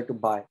the user to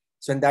buy?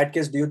 So in that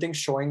case, do you think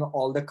showing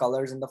all the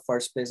colors in the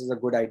first place is a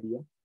good idea?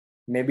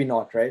 Maybe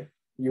not, right?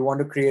 You want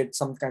to create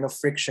some kind of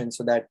friction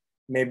so that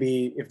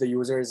maybe if the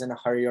user is in a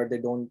hurry or they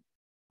don't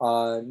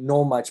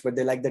know much, but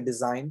they like the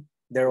design,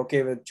 they're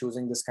okay with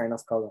choosing this kind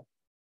of color.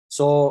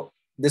 So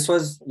this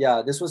was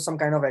some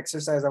kind of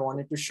exercise. I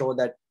wanted to show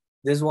that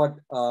this is what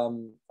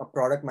a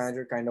product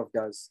manager kind of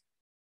does.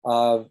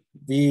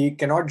 We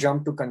cannot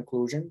jump to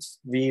conclusions.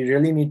 We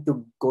really need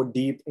to go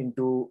deep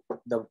into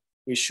the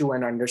issue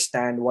and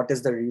understand what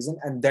is the reason,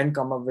 and then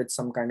come up with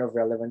some kind of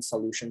relevant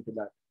solution to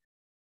that.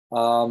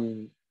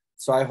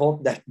 So I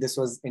hope that this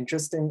was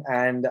interesting,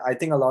 and I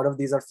think a lot of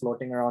these are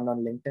floating around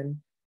on LinkedIn.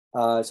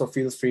 So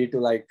feel free to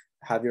like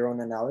have your own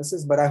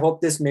analysis, but I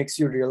hope this makes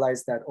you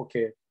realize that,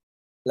 okay,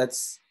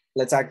 let's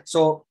act.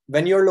 So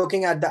when you're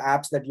looking at the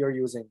apps that you're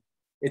using,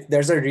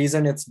 there's a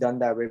reason it's done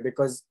that way,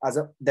 because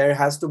there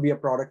has to be a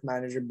product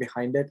manager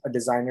behind it, a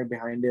designer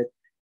behind it,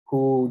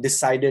 who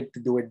decided to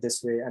do it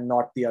this way and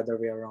not the other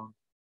way around.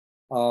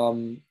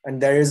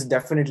 And there is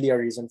definitely a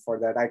reason for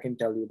that, I can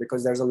tell you,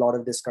 because there's a lot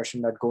of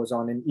discussion that goes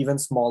on in even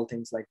small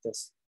things like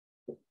this.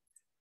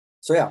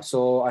 So yeah,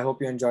 so I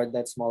hope you enjoyed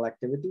that small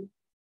activity.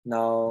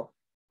 Now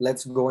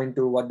let's go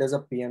into what does a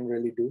PM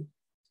really do.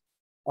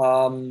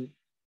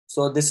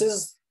 So this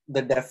is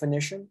the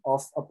definition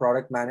of a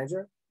product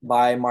manager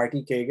by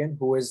Marty Kagan,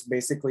 who is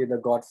basically the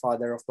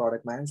godfather of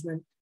product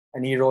management,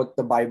 and he wrote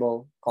the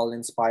Bible called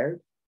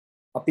Inspired.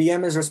 A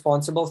PM is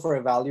responsible for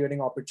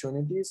evaluating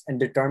opportunities and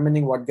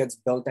determining what gets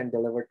built and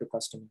delivered to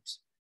customers.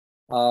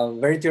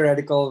 Very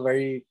theoretical,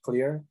 very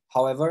clear.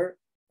 However,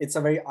 it's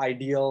a very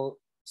ideal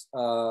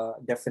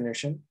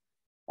definition.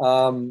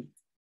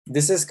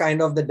 This is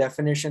kind of the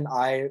definition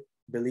I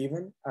believe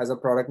in as a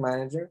product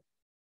manager.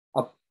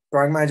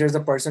 Product manager is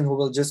the person who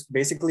will just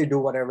basically do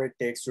whatever it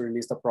takes to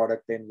release the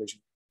product they envision.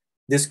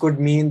 This could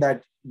mean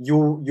that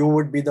you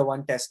would be the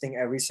one testing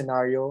every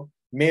scenario.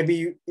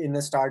 Maybe in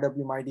a startup,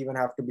 you might even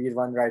have to be the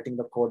one writing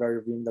the code or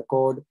reviewing the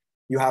code.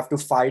 You have to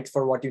fight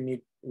for what you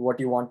need, what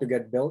you want to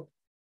get built,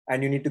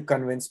 and you need to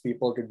convince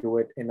people to do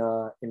it in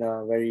a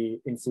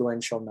very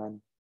influential manner.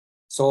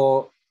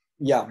 So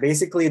yeah,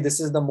 basically this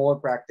is the more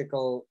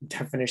practical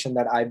definition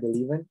that I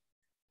believe in.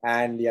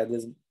 And yeah,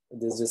 this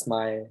is just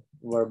my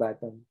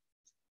verbatim.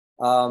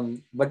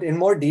 But in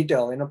more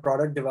detail, in a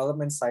product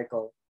development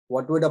cycle,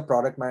 what would a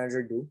product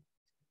manager do?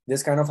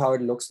 This kind of how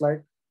it looks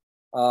like.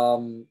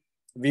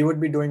 We would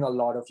be doing a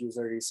lot of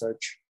user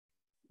research,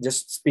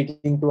 just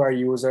speaking to our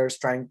users,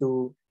 trying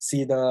to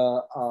see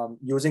the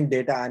using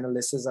data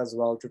analysis as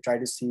well to try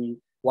to see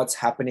what's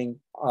happening.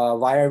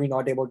 Why are we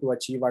not able to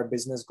achieve our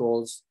business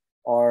goals,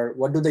 or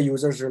what do the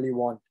users really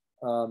want?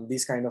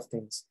 These kind of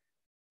things.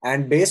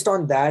 And based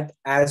on that,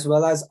 as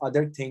well as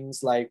other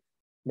things like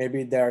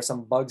maybe there are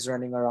some bugs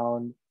running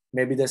around,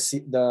 maybe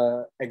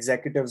the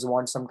executives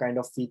want some kind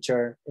of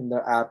feature in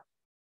the app,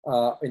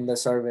 in the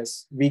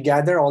service, we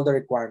gather all the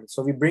requirements.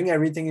 So we bring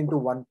everything into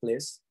one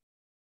place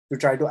to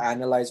try to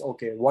analyze,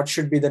 okay, what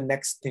should be the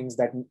next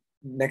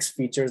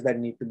features that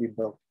need to be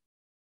built.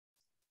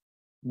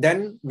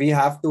 Then we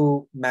have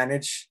to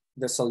manage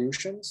the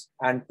solutions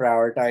and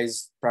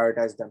prioritize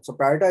them. So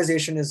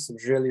prioritization is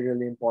really,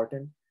 really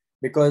important,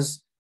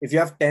 because if you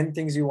have 10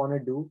 things you want to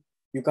do,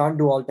 you can't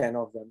do all 10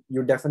 of them.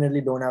 You definitely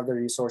don't have the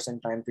resource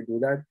and time to do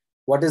that.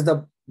 What is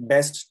the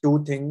best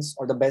 2 things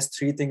or the best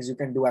 3 things you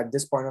can do at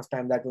this point of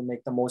time that will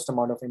make the most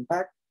amount of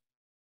impact?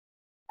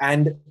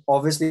 And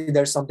obviously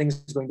there's some things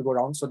going to go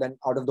wrong. So then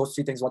out of those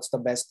 3 things, what's the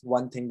best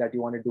 1 thing that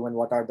you want to do, and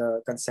what are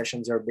the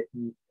concessions you're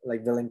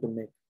like willing to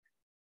make?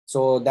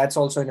 So that's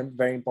also a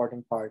very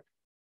important part.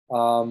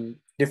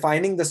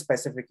 Defining the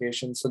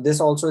specifications. So this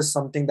also is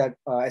something that,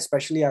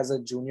 especially as a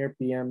junior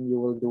PM, you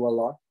will do a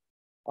lot.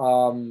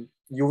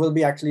 You will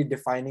be actually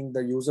defining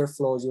the user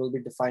flows. You will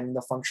be defining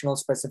the functional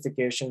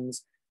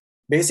specifications,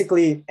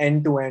 basically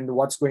end to end,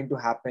 what's going to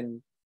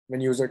happen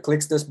when user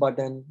clicks this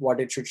button, what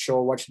it should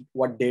show,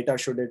 what data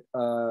should it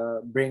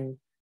bring,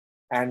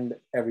 and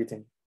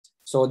everything.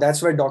 So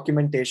that's where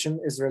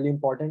documentation is really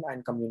important,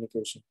 and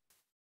communication.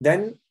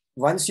 Then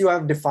once you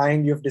have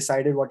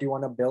decided what you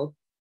want to build,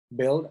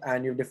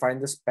 and you've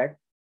defined the spec,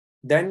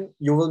 then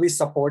you will be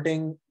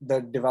supporting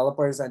the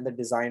developers and the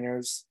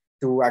designers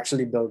to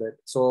actually build it.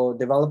 So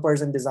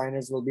developers and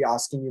designers will be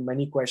asking you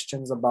many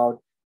questions about,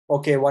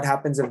 okay, what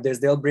happens if this?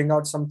 They'll bring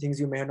out some things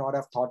you may not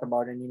have thought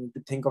about, and you need to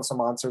think of some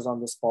answers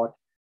on the spot.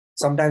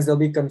 Sometimes they'll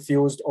be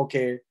confused.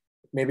 Okay,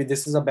 maybe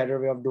this is a better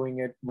way of doing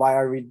it. Why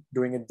are we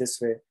doing it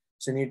this way?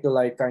 So you need to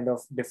like kind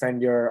of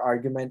defend your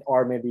argument,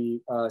 or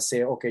maybe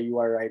say, okay, you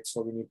are right,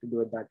 so we need to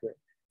do it that way.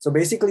 So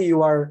basically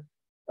you are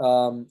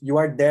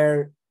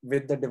there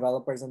with the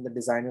developers and the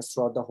designers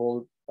throughout the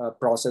whole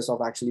process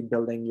of actually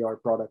building your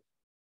product.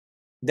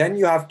 Then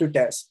you have to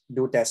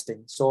do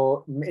testing.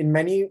 So in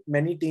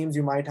many teams,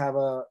 you might have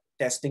a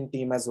testing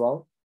team as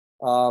well.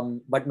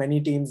 But many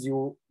teams,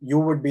 you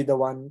would be the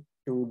one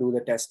to do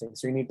the testing.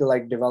 So you need to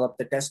like develop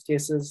the test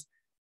cases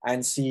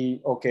and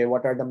see, okay,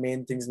 what are the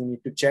main things we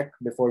need to check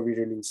before we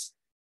release.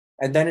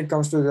 And then it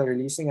comes to the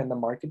releasing and the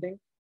marketing.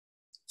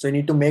 So you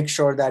need to make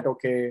sure that,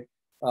 okay,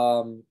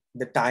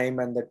 the time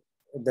and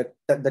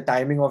the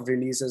timing of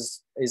release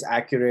is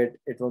accurate.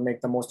 It will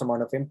make the most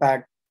amount of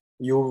impact.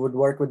 You would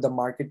work with the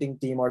marketing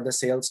team or the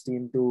sales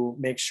team to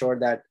make sure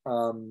that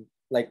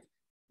like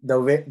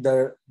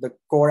the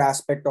core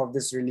aspect of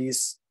this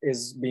release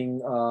is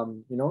being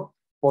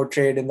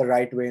portrayed in the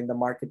right way in the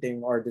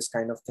marketing or this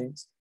kind of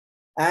things.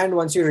 And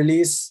once you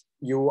release,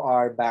 you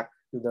are back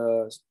to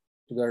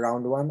the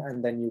round 1,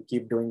 and then you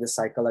keep doing the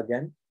cycle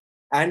again.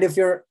 And if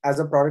you're, as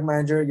a product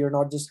manager, you're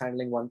not just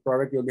handling one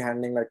product, you'll be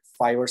handling like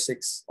 5 or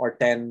 6 or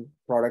 10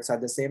 products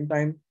at the same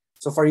time.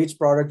 So for each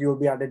product, you'll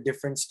be at a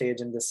different stage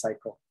in this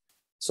cycle.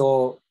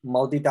 So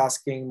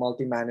multitasking,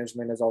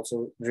 multi-management is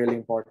also really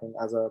important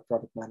as a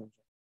product manager.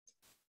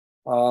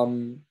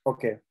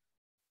 Okay,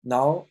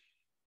 now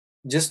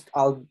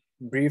I'll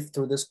brief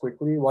through this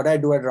quickly. What I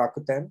do at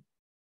Rakuten.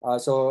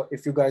 So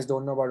if you guys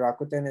don't know about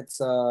Rakuten, it's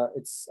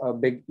a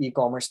big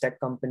e-commerce tech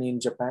company in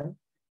Japan.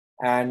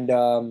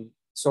 And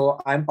so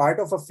I'm part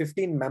of a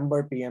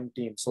 15-member PM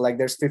team. So like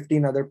there's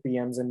 15 other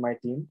PMs in my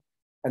team.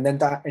 And then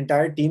the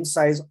entire team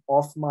size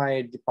of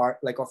my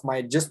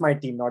just my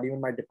team, not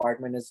even my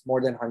department, is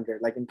more than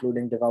 100, like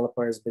including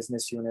developers,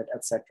 business unit,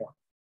 etc.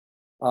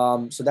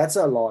 So that's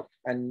a lot.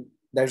 And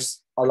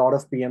there's a lot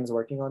of PMs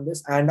working on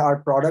this. And our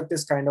product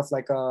is kind of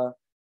like a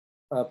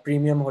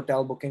premium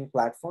hotel booking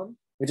platform,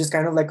 which is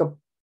kind of like a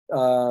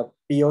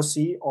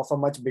POC of a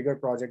much bigger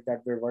project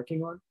that we're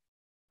working on.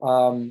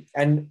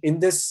 And in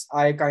this,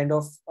 I kind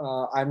of,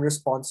 I'm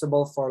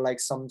responsible for like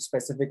some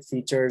specific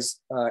features,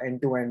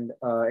 end-to-end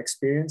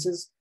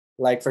experiences,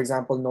 like for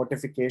example,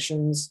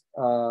 notifications,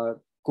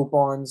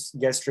 coupons,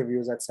 guest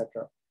reviews,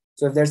 etc.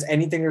 So if there's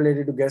anything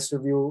related to guest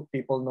review,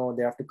 people know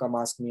they have to come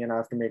ask me and I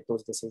have to make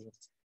those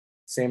decisions.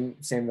 Same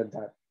with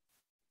that.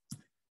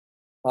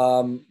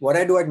 What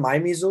I do at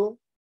mymizu,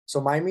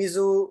 so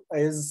mymizu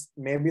is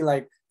maybe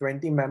like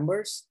 20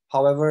 members.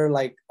 However,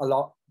 like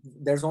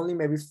there's only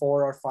maybe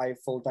 4 or 5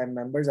 full-time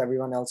members.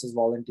 Everyone else is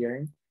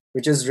volunteering,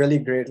 which is really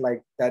great.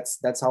 Like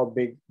that's how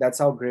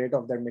great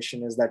of their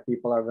mission is, that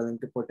people are willing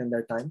to put in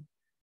their time.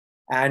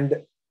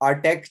 And our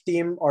tech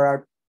team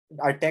our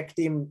tech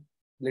team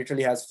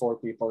literally has 4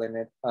 people in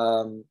it.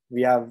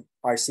 We have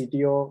our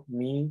CTO,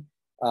 me,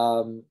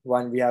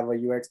 we have a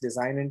UX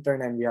design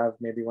intern, and we have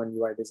maybe one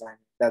UI designer.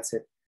 That's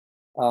it.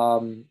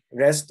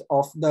 Rest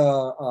of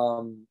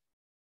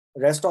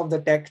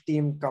the tech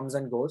team comes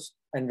and goes.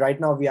 And right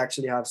now we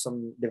actually have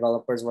some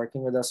developers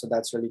working with us, so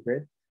that's really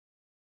great.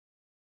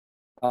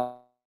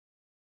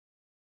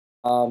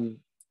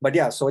 But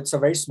yeah, so it's a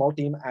very small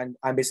team, and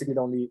I'm basically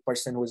the only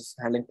person who's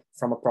handling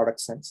from a product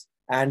sense.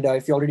 And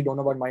if you already don't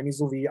know about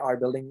mymizu, we are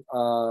building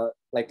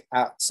like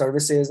app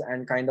services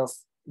and kind of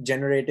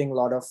generating a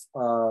lot of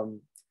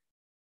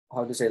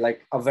how to say,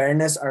 like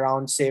awareness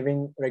around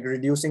saving, like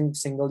reducing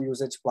single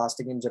usage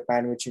plastic in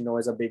Japan, which you know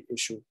is a big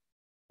issue.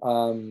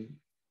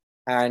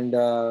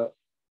 And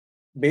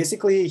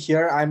basically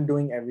here I'm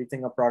doing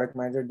everything a product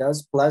manager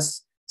does,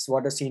 plus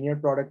what a senior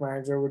product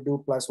manager would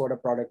do, plus what a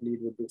product lead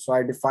would do. So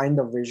I define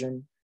the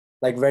vision,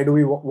 like where do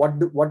we,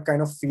 what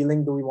kind of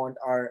feeling do we want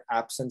our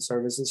apps and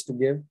services to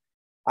give.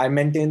 I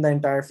maintain the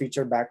entire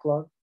feature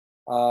backlog,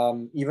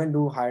 even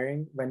do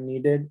hiring when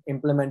needed,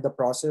 implement the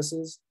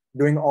processes,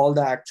 doing all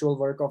the actual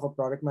work of a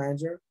product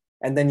manager.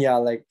 And then, yeah,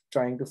 like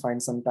trying to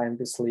find some time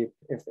to sleep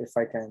if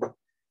I can.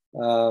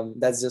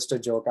 That's just a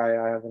joke.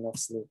 I have enough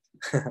sleep.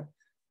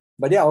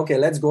 But yeah, okay,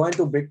 let's go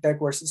into big tech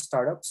versus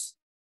startups.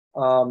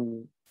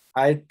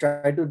 I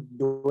try to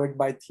do it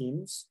by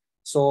themes.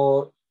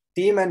 So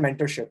team and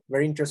mentorship,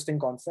 very interesting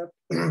concept.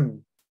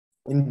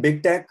 In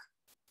big tech,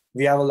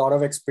 we have a lot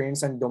of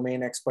experience and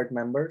domain expert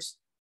members.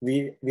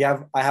 I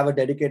have a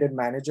dedicated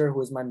manager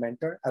who is my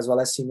mentor, as well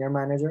as senior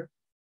manager,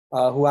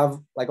 who have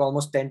like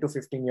almost 10 to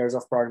 15 years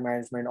of product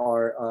management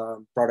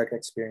or product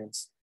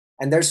experience.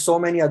 And there's so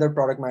many other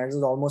product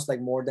managers, almost like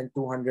more than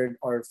 200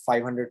 or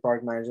 500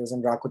 product managers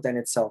in Rakuten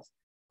itself,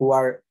 who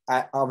are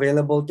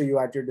available to you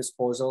at your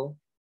disposal,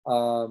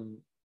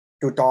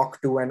 to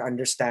talk to and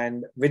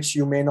understand, which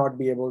you may not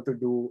be able to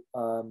do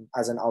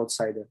as an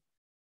outsider.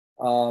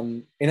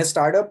 In a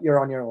startup, you're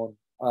on your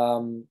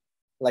own.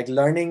 Like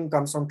learning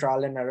comes from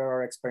trial and error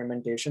or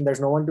experimentation.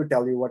 There's no one to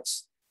tell you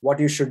what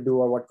you should do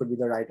or what could be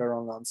the right or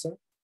wrong answer.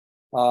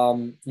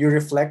 You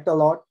reflect a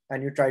lot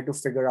and you try to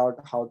figure out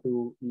how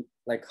to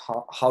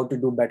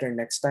do better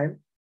next time.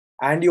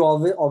 And you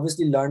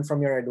obviously learn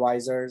from your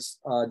advisors,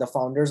 the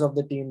founders of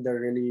the team. They're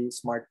really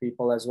smart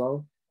people as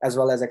well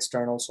as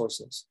external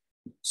sources.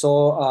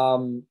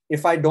 So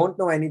if I don't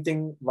know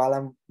anything while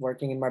I'm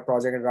working in my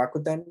project at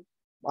Rakuten,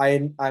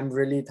 I'm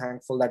really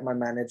thankful that my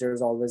manager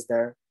is always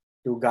there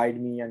to guide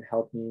me and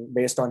help me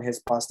based on his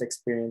past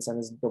experience and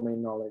his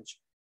domain knowledge.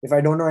 If I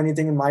don't know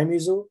anything in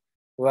mymizu,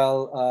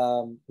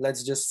 well,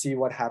 let's just see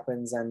what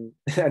happens and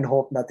and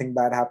hope nothing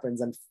bad happens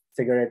and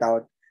figure it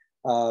out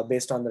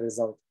based on the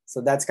result.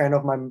 So that's kind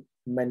of my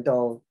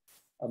mental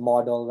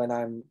model when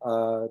I'm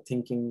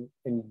thinking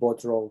in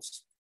both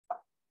roles.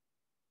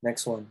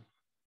 Next one,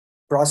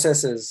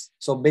 processes.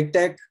 So big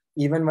tech,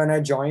 even when I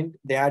joined,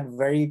 they had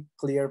very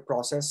clear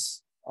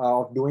process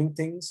of doing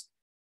things.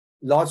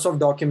 Lots of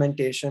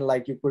documentation,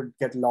 like you could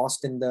get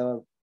lost in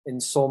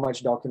so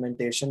much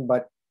documentation,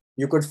 but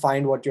you could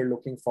find what you're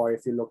looking for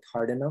if you looked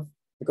hard enough,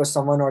 because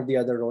someone or the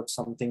other wrote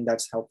something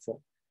that's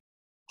helpful.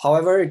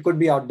 However, it could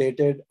be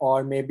outdated,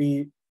 or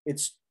maybe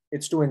it's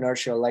too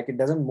inertial, like it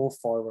doesn't move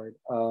forward.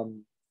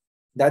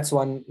 That's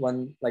one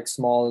like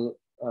small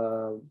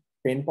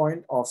pain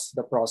point of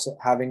the process,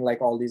 having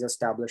like all these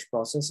established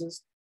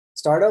processes.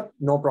 Startup,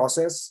 no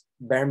process,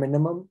 bare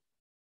minimum.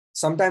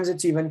 Sometimes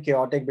it's even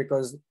chaotic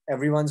because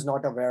everyone's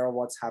not aware of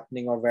what's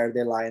happening or where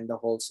they lie in the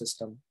whole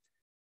system.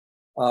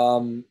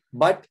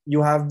 But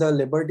you have the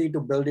liberty to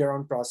build your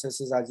own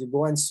processes as you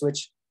go and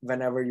switch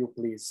whenever you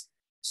please.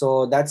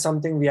 So that's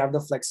something we have the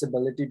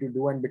flexibility to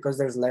do. And because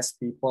there's less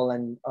people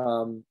and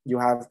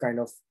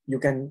you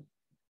can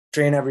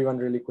train everyone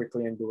really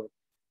quickly and do it.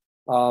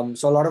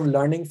 So a lot of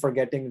learning,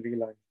 forgetting,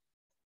 relearning.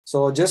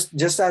 So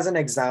just as an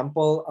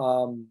example,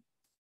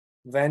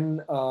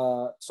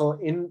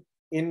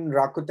 in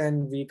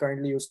Rakuten, we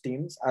currently use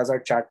Teams as our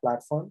chat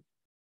platform.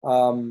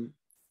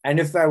 And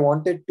if I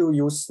wanted to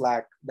use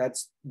Slack,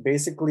 that's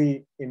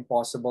basically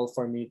impossible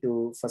for me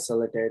to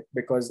facilitate,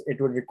 because it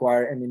would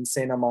require an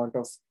insane amount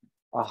of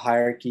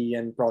hierarchy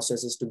and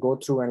processes to go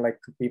through, and like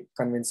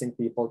convincing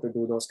people to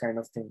do those kind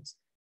of things.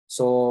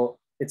 So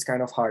it's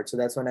kind of hard. So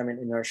that's when I'm in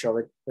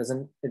inertial.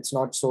 It's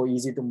not so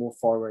easy to move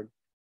forward.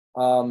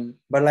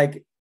 But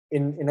like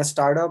in a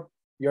startup,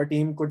 your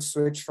team could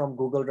switch from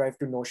Google Drive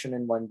to Notion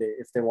in one day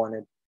if they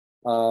wanted.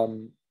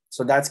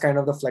 So that's kind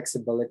of the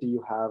flexibility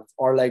you have.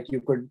 Or like you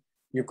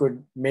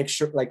could make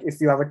sure, like if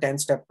you have a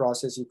 10-step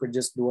process, you could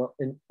just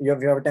if you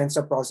have a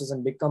 10-step process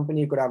in big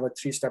company, you could have a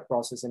 3-step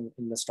process in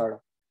the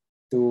startup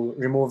to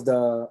remove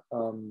the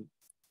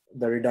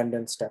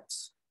redundant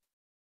steps.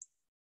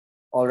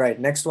 All right,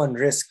 next one,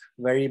 risk,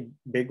 very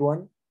big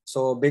one.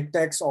 So big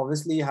techs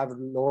obviously have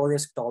low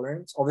risk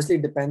tolerance. Obviously,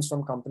 it depends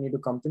from company to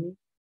company.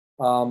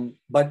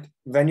 But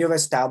when you've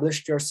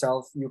established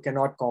yourself, you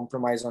cannot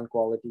compromise on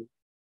quality.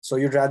 So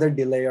you'd rather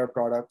delay your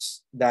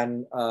products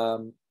than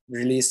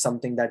release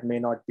something that may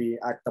not be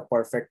at the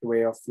perfect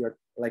way of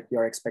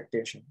your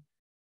expectation.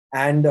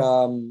 And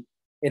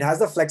it has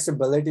the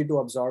flexibility to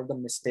absorb the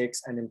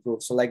mistakes and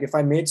improve. So like if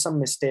I made some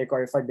mistake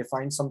or if I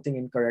defined something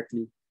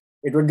incorrectly,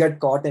 it would get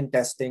caught in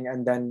testing,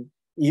 and then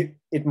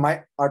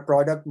our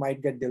product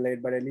might get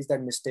delayed, but at least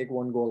that mistake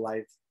won't go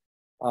live.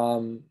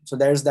 So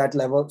there's that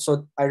level.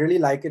 So I really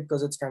like it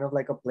because it's kind of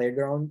like a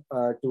playground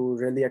to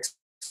really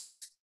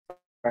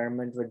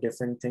experiment with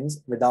different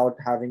things without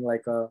having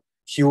like a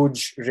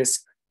huge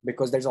risk,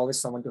 because there's always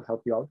someone to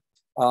help you out.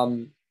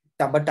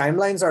 But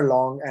timelines are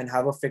long and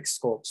have a fixed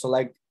scope. So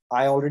like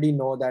I already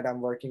know that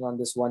I'm working on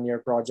this 1-year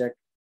project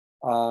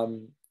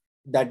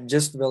that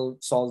just will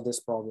solve this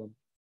problem.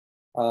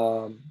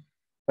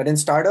 But in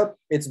startup,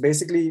 it's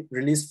basically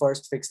release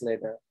first, fix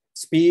later.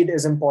 Speed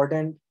is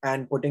important,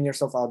 and putting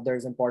yourself out there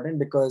is important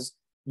because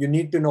you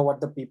need to know what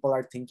the people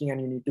are thinking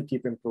and you need to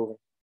keep improving.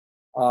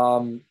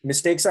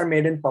 Mistakes are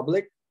made in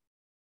public.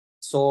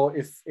 So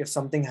if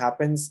something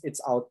happens,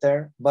 it's out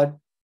there, but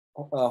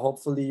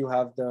hopefully you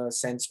have the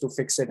sense to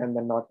fix it and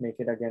then not make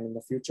it again in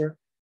the future.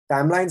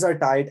 Timelines are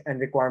tight and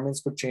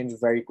requirements could change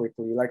very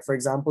quickly. Like for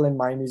example, in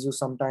mymizu,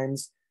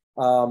 sometimes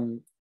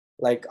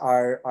like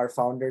our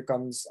founder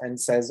comes and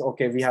says,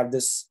 okay, we have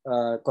this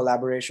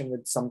collaboration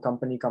with some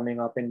company coming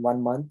up in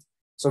 1 month.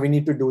 So we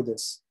need to do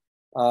this.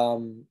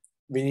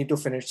 We need to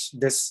finish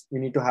this. We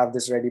need to have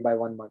this ready by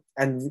 1 month.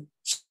 And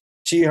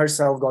she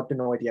herself got to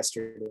know it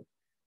yesterday.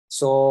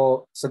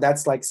 So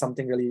that's like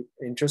something really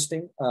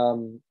interesting.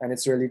 And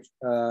it's really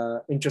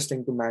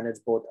interesting to manage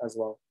both as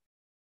well.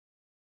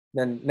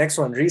 Then next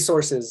one,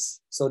 resources.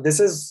 So this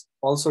is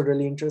also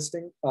really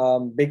interesting.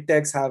 Big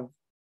techs have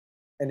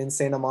an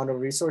insane amount of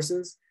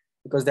resources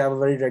because they have a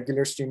very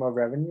regular stream of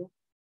revenue.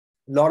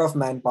 A lot of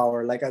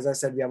manpower. Like as I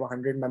said, we have a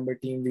 100-member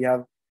team. We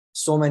have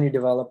so many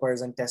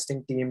developers and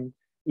testing team.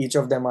 Each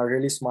of them are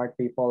really smart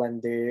people,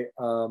 and they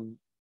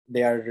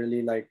are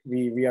really like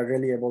we are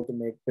really able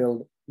to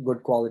build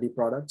good quality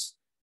products.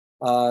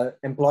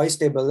 Employee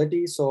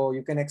stability, so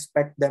you can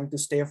expect them to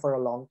stay for a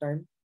long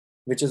time,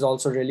 which is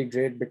also really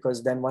great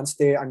because then once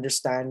they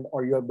understand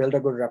or you build a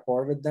good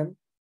rapport with them,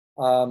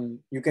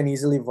 you can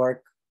easily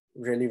work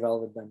really well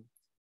with them.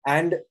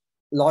 And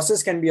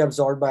losses can be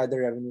absorbed by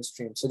other revenue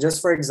streams. So just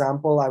for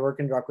example, I work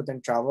in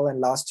Rakuten Travel, and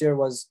last year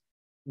was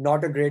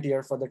not a great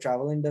year for the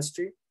travel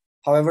industry.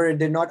 However, it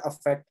did not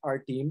affect our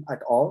team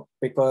at all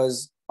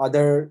because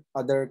other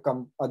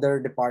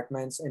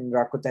departments in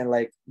Rakuten,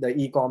 like the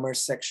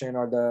e-commerce section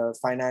or the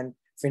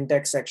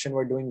fintech section,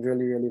 were doing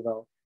really, really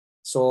well.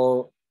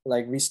 So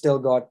like we still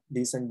got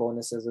decent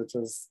bonuses, which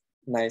was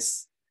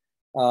nice.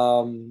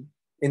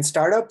 In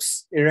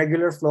startups,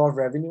 irregular flow of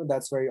revenue,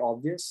 that's very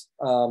obvious.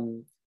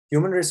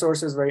 Human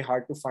resources, very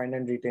hard to find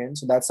and retain.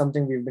 So that's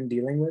something we've been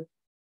dealing with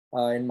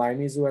in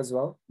mymizu as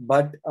well.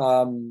 But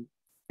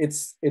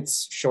it's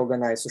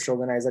shogunized. So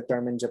shogunized is a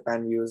term in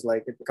Japan we use,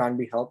 like it can't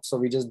be helped. So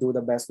we just do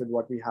the best with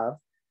what we have.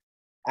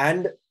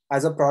 And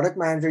as a product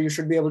manager, you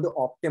should be able to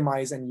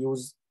optimize and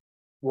use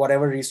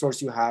whatever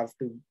resource you have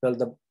to build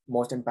the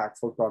most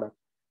impactful product.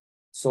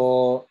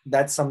 So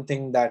that's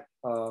something that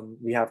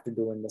we have to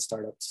do in the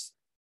startups.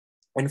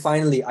 And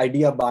finally,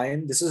 idea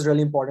buy-in. This is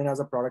really important as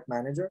a product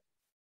manager.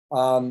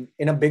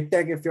 In a big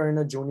tech, if you're in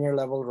a junior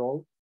level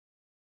role,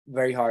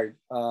 very hard.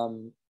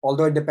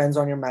 Although it depends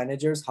on your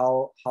managers,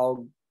 how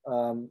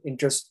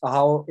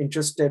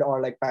interested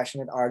or like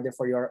passionate are they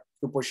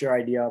to push your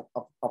idea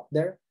up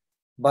there.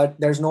 But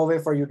there's no way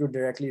for you to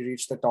directly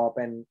reach the top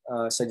and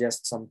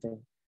suggest something.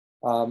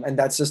 And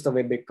that's just the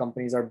way big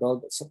companies are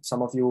built.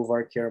 Some of you who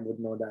work here would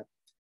know that.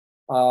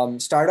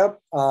 Startup,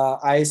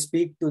 I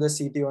speak to the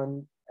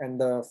CTO and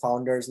the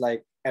founders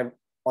like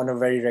on a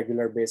very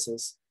regular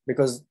basis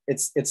because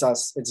it's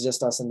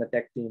just us in the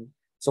tech team.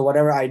 So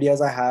whatever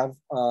ideas I have,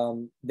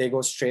 they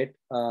go straight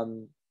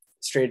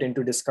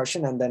into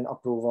discussion and then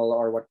approval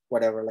or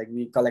whatever, like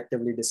we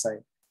collectively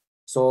decide.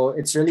 So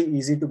it's really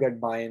easy to get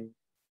buy-in.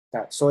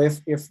 So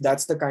if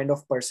that's the kind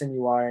of person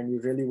you are and you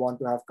really want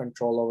to have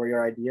control over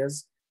your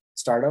ideas,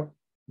 startup.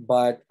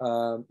 But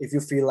if you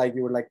feel like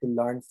you would like to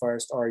learn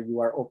first, or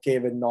you are okay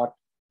with not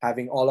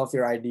having all of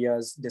your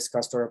ideas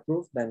discussed or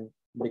approved, then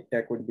big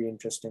tech would be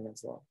interesting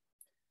as well.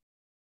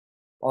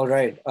 All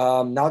right.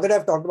 Now that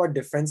I've talked about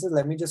differences,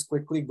 let me just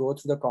quickly go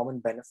through the common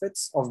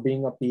benefits of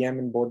being a PM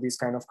in both these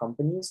kind of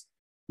companies.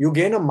 You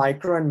gain a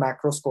micro and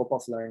macro scope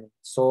of learning.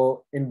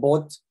 So in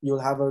both, you'll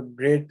have a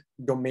great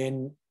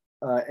domain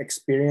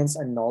experience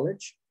and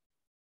knowledge.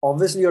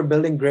 Obviously, you're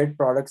building great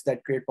products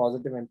that create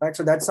positive impact.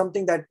 So that's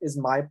something that is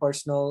my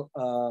personal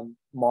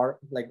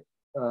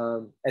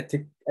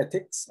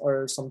ethics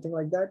or something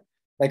like that.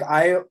 Like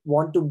I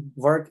want to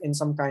work in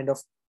some kind of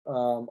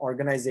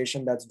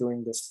organization that's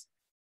doing this.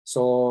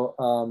 So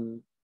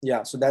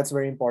yeah, so that's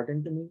very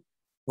important to me.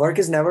 Work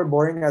is never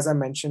boring. As I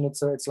mentioned,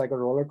 it's like a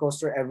roller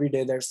coaster. Every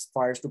day there's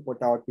fires to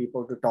put out,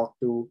 people to talk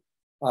to.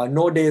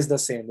 No day is the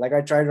same. Like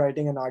I tried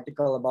writing an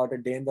article about a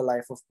day in the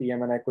life of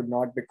PM and I could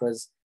not,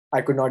 because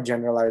I could not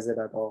generalize it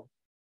at all.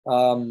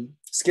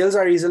 Skills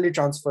are easily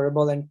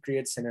transferable and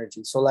create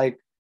synergy. So like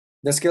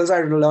the skills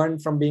I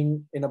learned from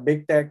being in a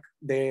big tech,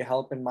 they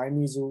help in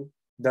mymizu.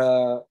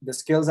 The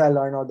skills I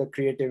learn or the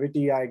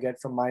creativity I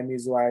get from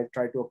mymizu, I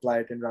try to apply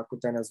it in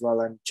Rakuten as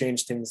well and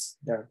change things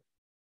there.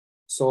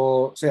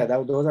 So yeah,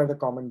 those are the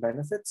common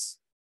benefits.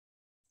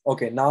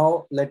 Okay,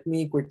 now let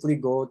me quickly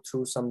go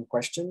through some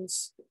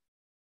questions.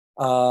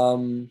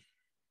 All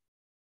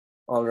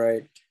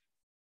right.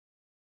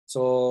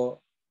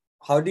 So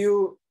how do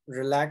you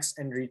relax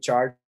and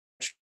recharge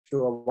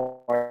to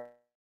avoid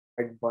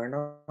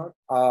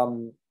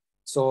burnout?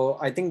 So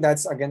I think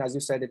that's, again, as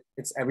you said,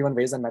 it's everyone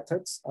ways and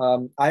methods.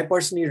 I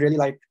personally really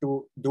like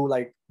to do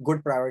like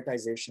good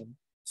prioritization.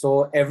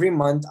 So every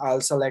month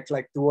I'll select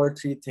like 2 or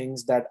 3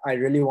 things that I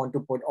really want to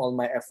put all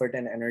my effort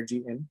and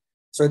energy in.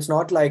 So it's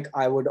not like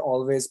I would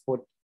always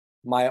put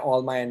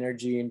all my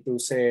energy into,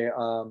 say,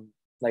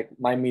 like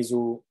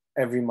mymizu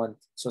every month.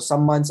 So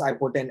some months I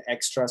put in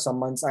extra, some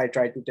months I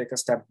try to take a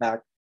step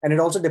back. And it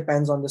also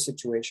depends on the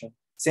situation.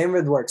 Same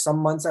with work. Some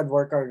months at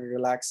work are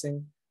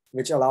relaxing,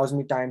 which allows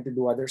me time to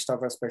do other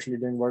stuff, especially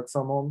doing work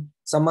from home.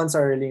 Some months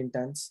are really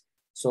intense.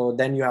 So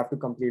then you have to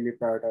completely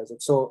prioritize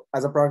it. So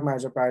as a product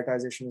manager,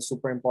 prioritization is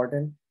super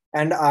important.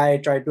 And I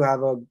try to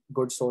have a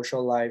good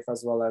social life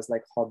as well as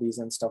like hobbies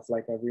and stuff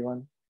like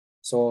everyone.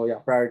 So yeah,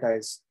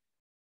 prioritize.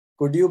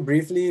 Could you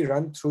briefly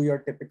run through your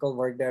typical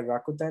workday at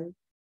Rakuten?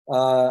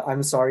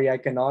 I'm sorry, I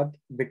cannot,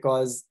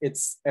 because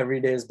it's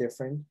every day is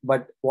different.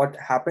 But what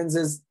happens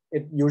is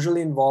it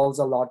usually involves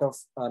a lot of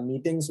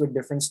meetings with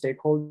different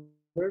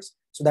stakeholders.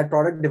 So that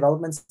product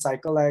development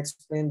cycle I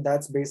explained,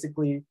 that's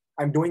basically,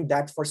 I'm doing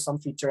that for some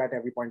feature at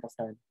every point of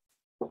time.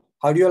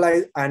 How do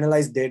you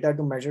analyze data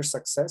to measure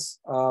success?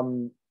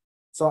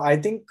 So I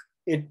think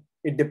it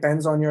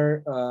depends on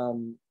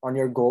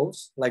your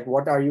goals. Like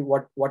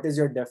what is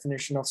your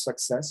definition of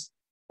success?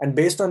 And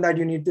based on that,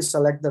 you need to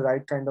select the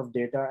right kind of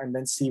data and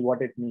then see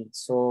what it means.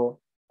 So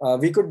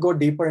we could go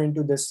deeper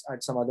into this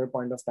at some other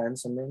point of time,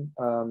 Sunil.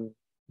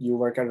 You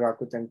work at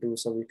Rakuten too,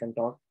 so we can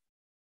talk.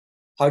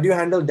 How do you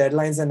handle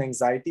deadlines and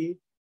anxiety?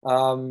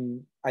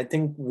 I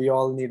think we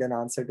all need an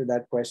answer to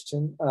that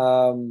question.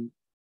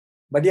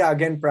 But yeah,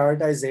 again,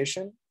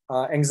 prioritization.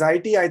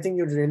 Anxiety, I think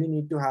you really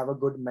need to have a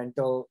good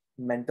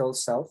mental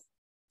self.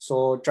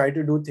 So try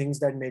to do things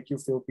that make you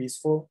feel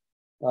peaceful.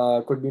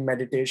 Could be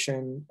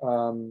meditation,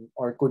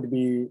 or could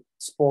be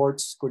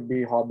sports, could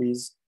be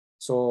hobbies.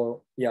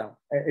 So yeah,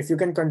 if you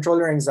can control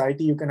your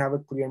anxiety, you can have a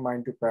clear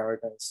mind to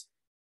prioritize.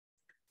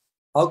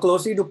 How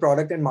closely do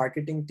product and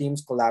marketing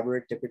teams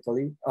collaborate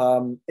typically?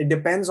 It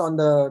depends on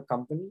the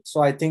company.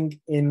 So I think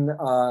in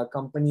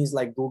companies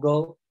like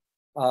Google,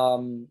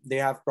 they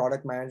have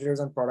product managers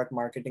and product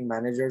marketing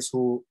managers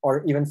who,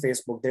 or even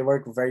Facebook, they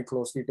work very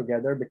closely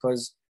together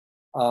because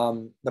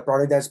the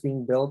product that's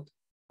being built,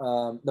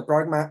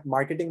 the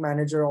marketing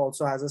manager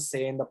also has a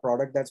say in the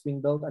product that's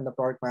being built, and the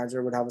product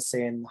manager would have a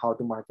say in how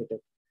to market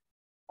it.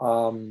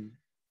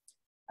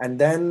 And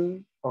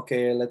then,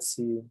 okay, let's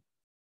see.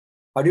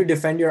 How do you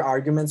defend your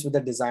arguments with the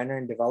designer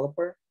and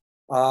developer?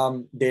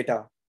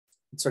 Data.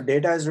 So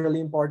data is really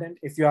important.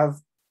 If you have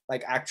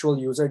like actual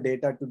user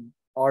data to,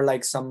 or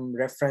like some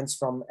reference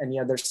from any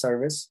other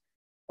service,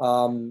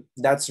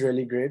 that's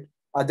really great.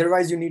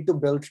 Otherwise, you need to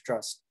build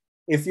trust.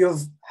 If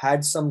you've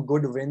had some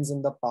good wins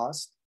in the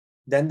past,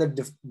 then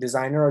the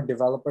designer or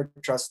developer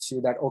trusts you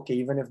that, okay,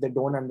 even if they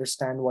don't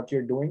understand what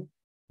you're doing,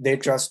 they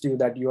trust you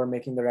that you are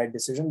making the right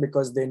decision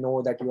because they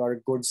know that you are a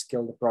good,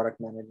 skilled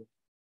product manager.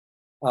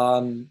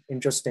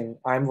 Interesting.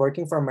 I'm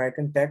working for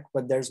American Tech,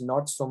 but there's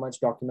not so much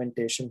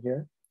documentation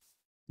here.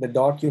 The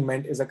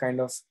document is a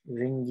kind of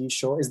ringi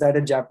show. Is that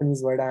a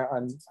Japanese word?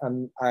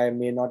 I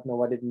may not know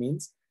what it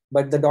means,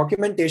 but the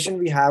documentation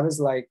we have is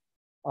like,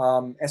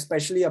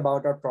 especially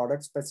about our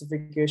product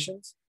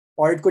specifications,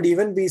 or it could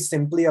even be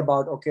simply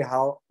about, okay,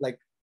 how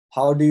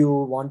do you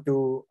want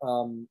to,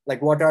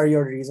 like, what are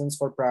your reasons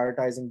for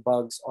prioritizing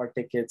bugs or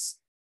tickets?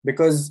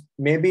 Because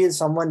maybe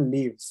someone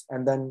leaves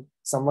and then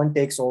someone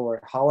takes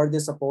over. How are they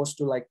supposed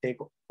to like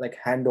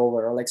hand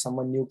over, or like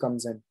someone new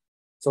comes in?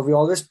 So we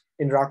always,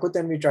 in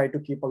Rakuten, we try to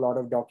keep a lot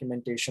of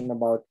documentation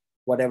about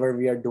whatever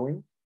we are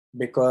doing,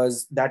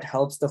 because that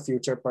helps the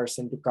future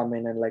person to come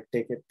in and like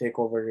take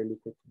over really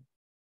quickly.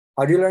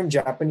 How do you learn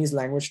Japanese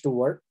language to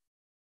work?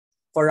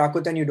 For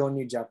Rakuten, you don't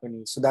need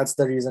Japanese. So that's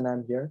the reason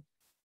I'm here.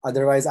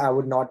 Otherwise, I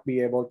would not be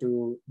able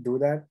to do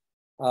that.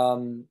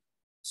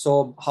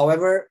 So,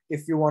 however,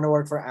 if you want to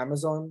work for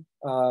Amazon,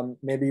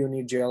 maybe you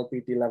need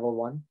JLPT level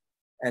 1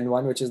 and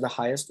 1, which is the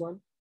highest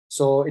one.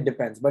 So it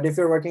depends. But if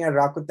you're working at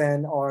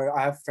Rakuten, or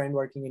I have a friend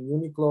working in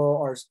Uniqlo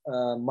or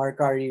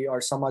Mercari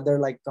or some other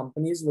like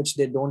companies which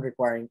they don't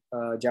require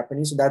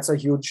Japanese, so that's a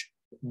huge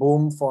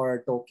boom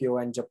for Tokyo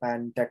and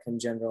Japan tech in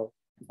general.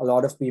 A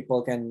lot of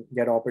people can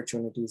get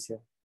opportunities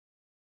here.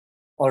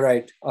 All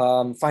right.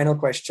 Final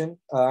question.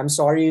 I'm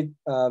sorry,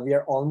 we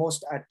are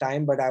almost at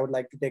time, but I would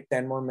like to take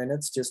 10 more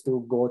minutes just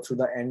to go through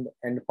the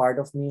end part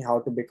of me,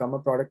 how to become a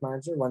product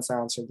manager once I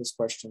answer this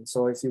question.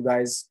 So if you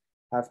guys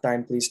have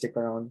time, please stick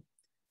around.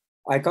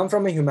 I come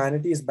from a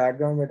humanities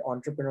background with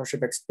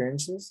entrepreneurship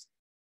experiences.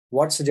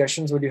 What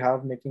suggestions would you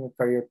have making a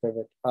career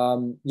pivot?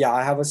 Yeah,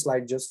 I have a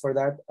slide just for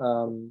that.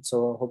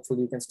 So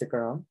hopefully you can stick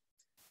around.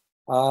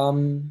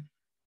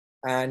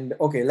 And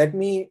okay, let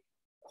me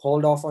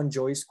hold off on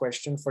Joey's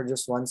question for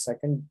just 1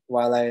 second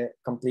while I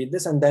complete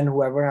this. And then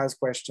whoever has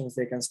questions,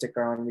 they can stick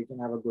around. We can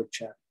have a good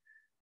chat.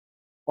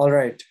 All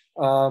right.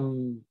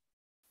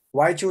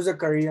 Why choose a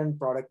career in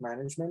product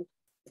management?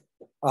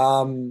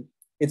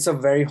 It's a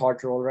very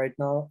hot role right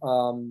now.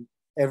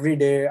 Every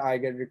day I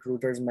get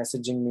recruiters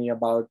messaging me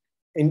about,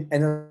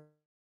 and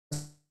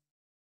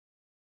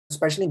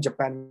especially in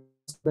Japan,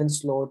 it's been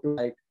slow to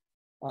like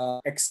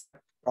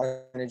accept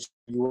product manager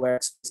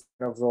UX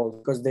kind of role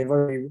because they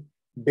were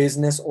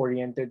business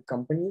oriented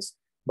companies.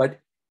 But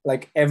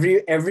like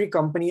every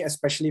company,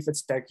 especially if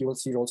it's tech, you will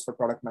see roles for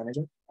product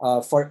management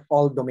for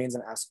all domains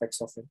and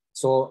aspects of it.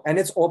 So, and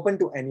it's open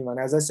to anyone.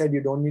 As I said, you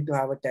don't need to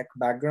have a tech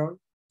background.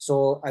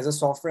 So as a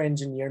software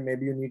engineer,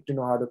 maybe you need to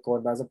know how to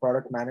code. But as a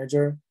product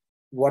manager,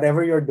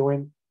 whatever you're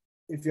doing,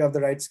 if you have the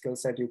right skill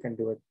set, you can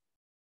do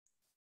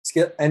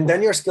it. And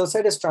then your skill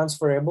set is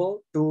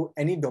transferable to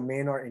any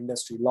domain or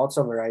industry, lots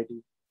of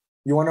variety.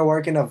 You want to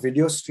work in a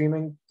video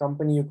streaming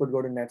company, you could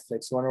go to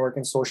Netflix. You want to work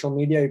in social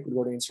media, you could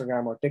go to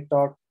Instagram or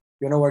TikTok.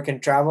 You want to work in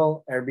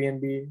travel,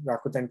 Airbnb,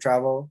 Rakuten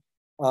Travel,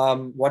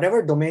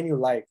 whatever domain you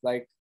like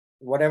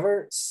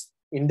whatever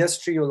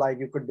industry you like,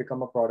 you could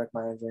become a product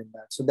manager in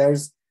that. So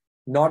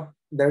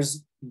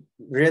there's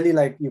really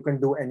like you can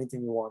do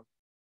anything you want.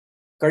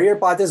 Career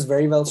path is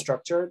very well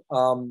structured.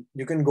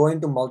 You can go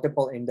into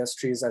multiple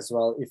industries as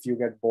well if you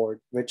get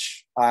bored,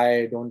 which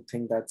I don't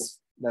think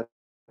that's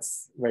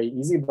very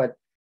easy. But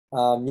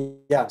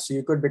yeah, so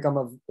you could become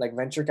a like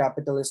venture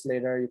capitalist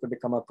later. You could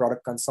become a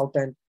product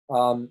consultant.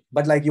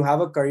 But like you have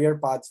a career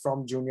path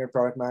from junior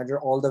product manager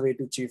all the way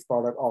to chief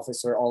product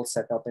officer, all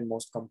set up in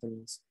most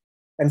companies.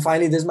 And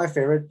finally, this is my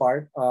favorite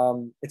part.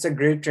 It's a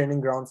great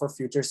training ground for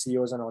future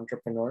CEOs and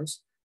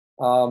entrepreneurs.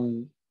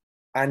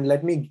 And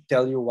let me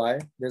tell you why.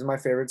 This is my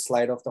favorite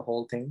slide of the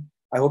whole thing.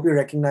 I hope you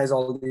recognize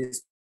all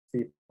these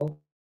people.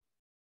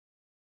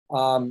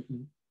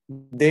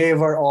 They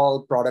were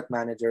all product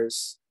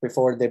managers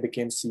before they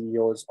became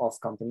CEOs of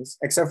companies,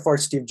 except for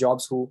Steve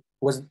Jobs, who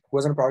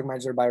wasn't a product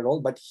manager by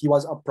role, but he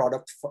was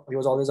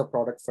always a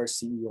product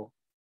first CEO.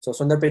 So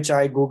Sundar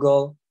Pichai,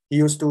 Google,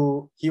 he was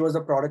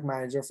the product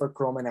manager for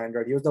Chrome and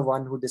Android. He was the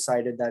one who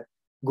decided that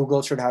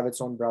Google should have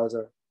its own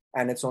browser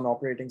and its own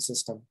operating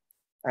system.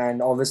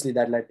 And obviously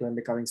that led to him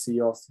becoming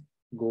CEO of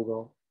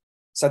Google.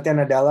 Satya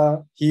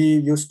Nadella, he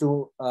used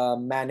to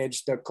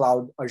manage the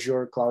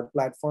Azure cloud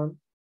platform.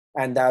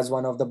 And that's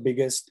one of the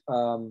biggest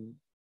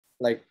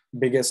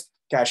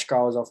cash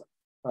cows of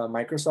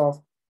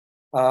Microsoft.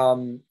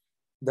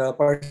 The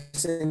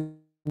person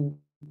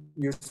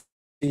you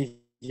see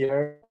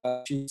here,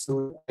 I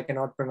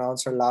cannot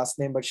pronounce her last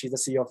name, but she's the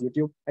CEO of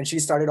YouTube. And she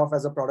started off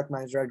as a product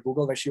manager at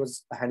Google, where she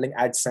was handling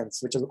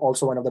AdSense, which is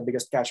also one of the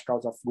biggest cash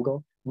cows of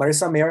Google.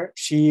 Marissa Mayer,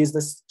 she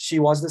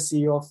was the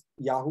CEO of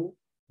Yahoo,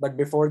 but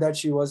before that,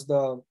 she was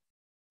the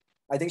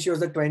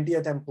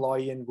 20th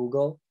employee in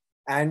Google.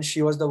 And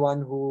she was the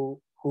one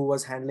who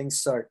was handling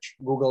search,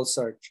 Google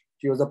search.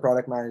 She was the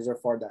product manager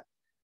for that.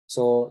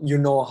 So you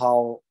know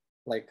how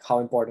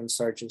important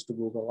search is to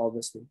Google,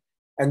 obviously.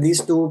 And these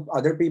two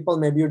other people,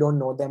 maybe you don't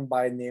know them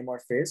by name or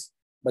face,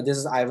 but this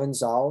is Ivan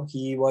Zhao.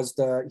 He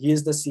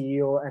is the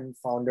CEO and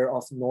founder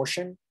of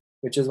Notion,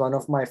 which is one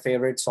of my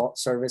favorite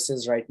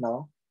services right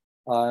now.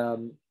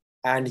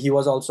 And he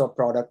was also a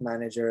product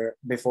manager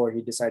before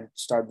he decided to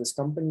start this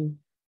company.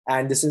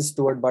 And this is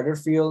Stuart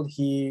Butterfield.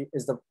 He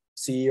is the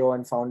CEO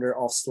and founder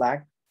of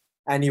Slack,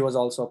 and he was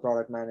also a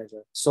product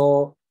manager.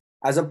 So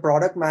as a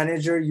product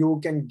manager, you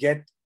can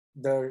get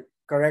the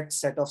correct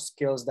set of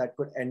skills that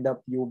could end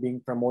up you being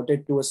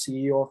promoted to a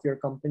CEO of your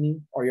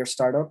company or your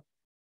startup.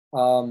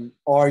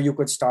 Or you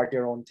could start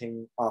your own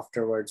thing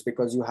afterwards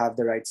because you have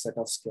the right set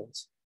of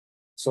skills.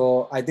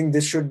 So I think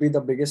this should be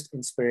the biggest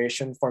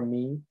inspiration for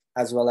me,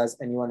 as well as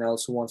anyone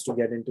else who wants to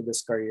get into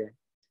this career.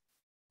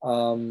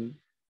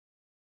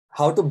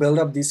 How to build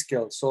up these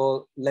skills.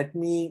 So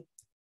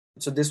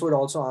this would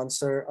also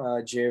answer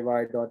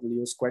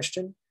JY.Leo's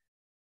question.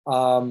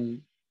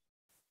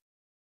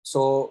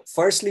 So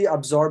firstly,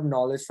 absorb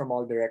knowledge from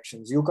all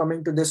directions. You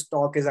coming to this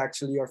talk is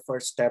actually your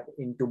first step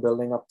into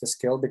building up the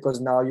skill, because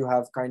now you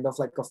have kind of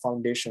like a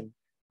foundation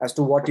as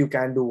to what you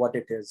can do, what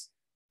it is.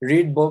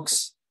 Read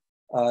books,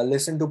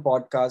 listen to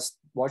podcasts,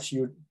 watch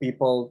big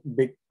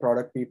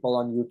product people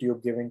on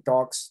YouTube giving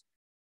talks,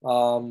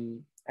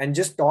 and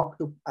just talk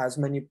to as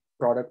many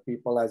product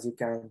people as you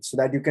can, so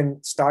that you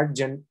can start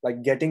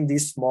getting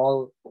these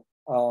small,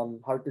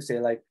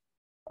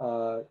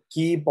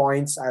 key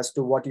points as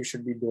to what you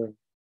should be doing.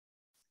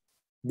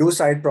 Do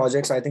side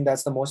projects. I think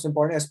that's the most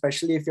important,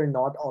 especially if you're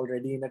not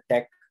already in a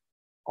tech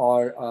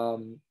or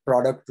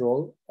product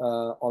role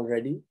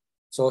already.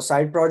 So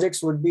side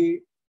projects would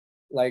be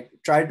like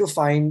try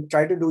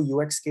to do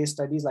UX case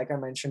studies, like I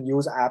mentioned,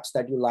 use apps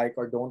that you like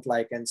or don't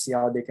like and see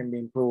how they can be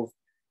improved.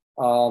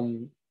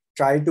 um,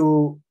 try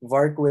to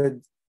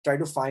try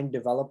to find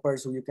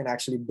developers who you can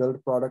actually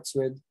build products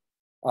with.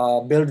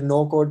 Build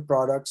no code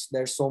products.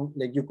 There's so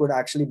like you could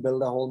actually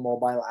build a whole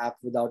mobile app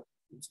without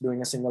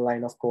doing a single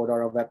line of code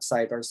or a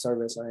website or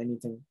service or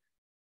anything.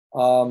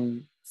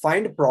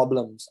 Find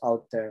problems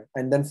out there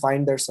and then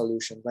find their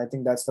solutions. I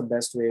think that's the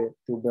best way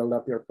to build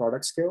up your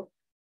product skill.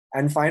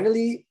 And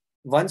finally,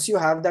 once you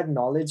have that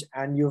knowledge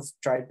and you've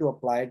tried to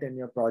apply it in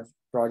your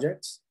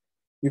projects,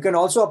 you can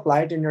also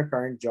apply it in your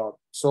current job.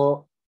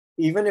 So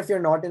even if you're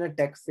not in a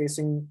tech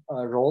facing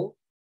role,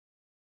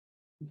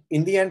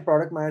 in the end,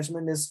 product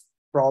management is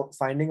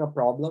finding a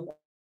problem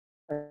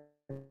and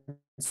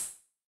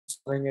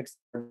solving it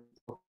for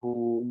people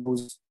who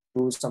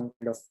use some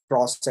kind of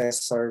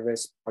process,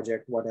 service,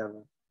 project,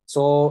 whatever.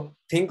 So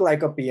think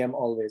like a PM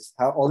always.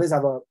 Always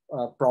have a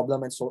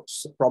problem and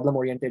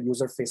problem-oriented,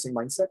 user-facing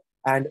mindset,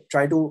 and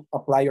try to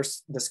apply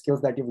the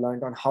skills that you've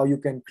learned on how you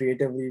can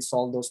creatively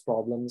solve those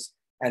problems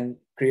and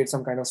create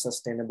some kind of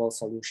sustainable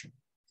solution.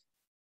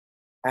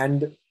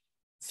 And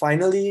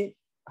finally,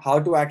 how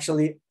to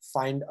actually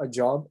find a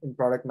job in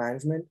product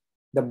management.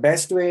 The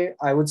best way,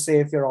 I would say,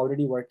 if you're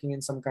already working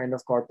in some kind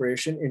of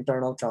corporation,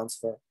 internal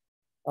transfer.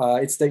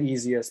 It's the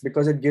easiest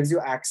because it gives you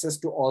access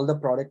to all the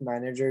product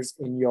managers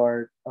in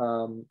your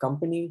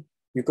company.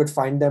 You could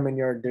find them in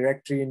your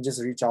directory and just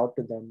reach out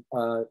to them.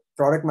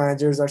 Product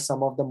managers are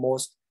some of the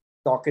most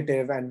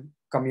talkative and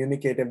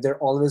communicative. They're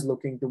always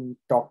looking to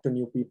talk to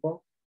new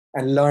people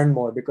and learn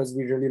more because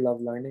we really love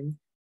learning.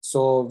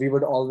 So we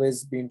would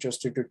always be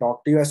interested to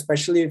talk to you,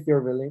 especially if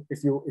you're willing,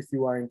 if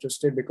you are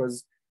interested,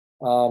 because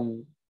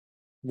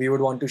we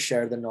would want to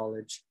share the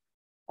knowledge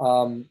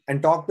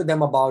and talk to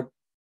them about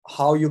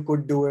how you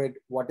could do it,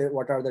 what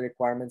are the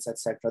requirements,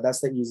 etc.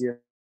 That's the easiest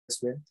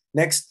way.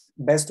 Next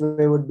best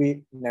way would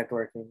be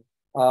networking.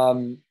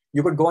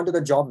 You could go onto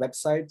the job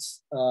websites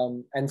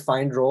and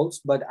find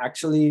roles, but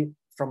actually,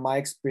 from my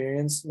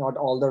experience, not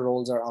all the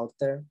roles are out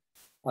there.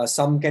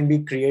 Some can be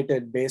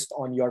created based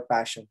on your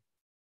passion.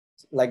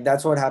 Like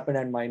that's what happened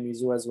at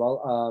mymizu as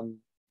well.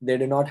 They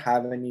did not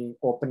have any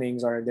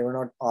openings or they were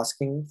not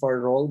asking for a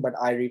role, but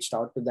I reached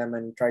out to them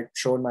and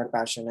showed my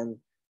passion, and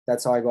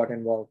that's how I got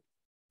involved.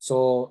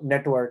 So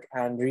network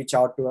and reach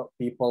out to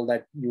people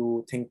that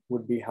you think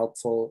would be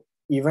helpful,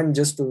 even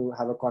just to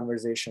have a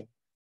conversation.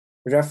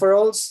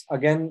 Referrals,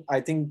 again,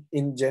 I think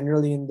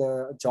generally in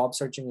the job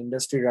searching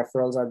industry,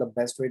 referrals are the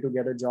best way to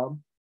get a job.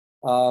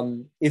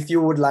 If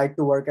you would like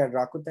to work at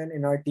Rakuten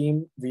in our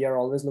team, we are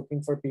always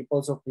looking for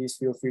people. So please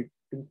feel free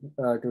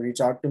to reach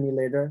out to me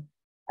later.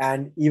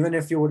 And even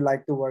if you would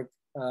like to work,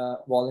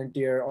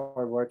 volunteer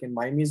or work in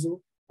mymizu,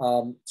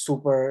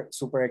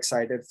 super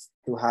excited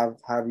to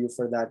have you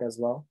for that as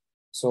well.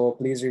 So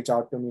please reach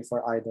out to me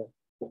for either.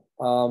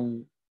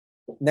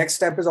 Next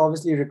step is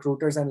obviously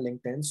recruiters and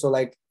LinkedIn. So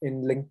like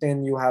in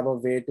LinkedIn, you have a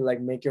way to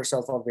like make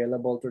yourself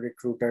available to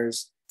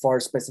recruiters for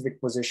specific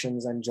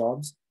positions and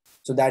jobs.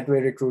 So that way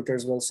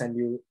recruiters will send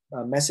you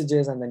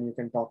messages and then you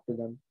can talk to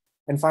them.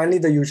 And finally,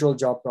 the usual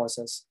job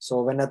process.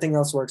 So when nothing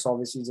else works,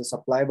 obviously just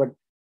apply. But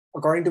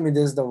according to me,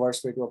 this is the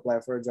worst way to apply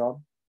for a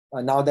job.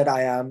 Now that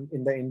I am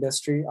in the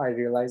industry, I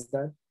realize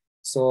that.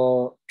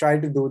 So try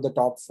to do the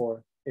top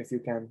 4 if you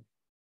can.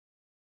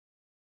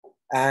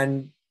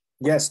 And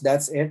yes,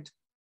 that's it.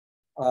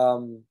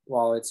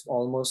 Wow, it's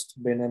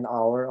almost been an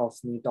hour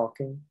of me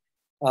talking.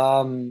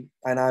 And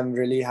I'm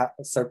really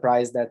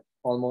surprised that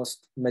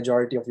almost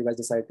majority of you guys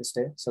decided to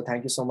stay. So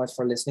thank you so much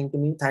for listening to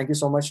me. Thank you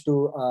so much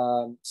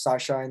to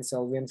Sasha and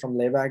Sylvian from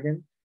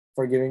Wagon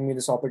for giving me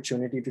this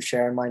opportunity to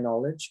share my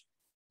knowledge.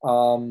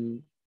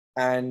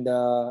 And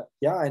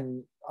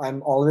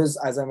I'm always,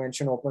 as I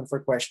mentioned, open for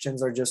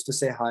questions or just to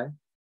say hi.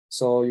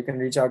 So you can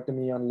reach out to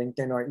me on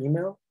LinkedIn or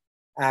email.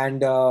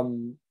 And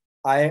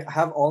I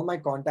have all my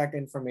contact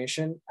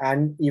information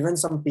and even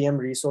some PM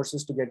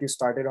resources to get you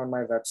started on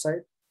my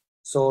website.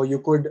 So you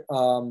could,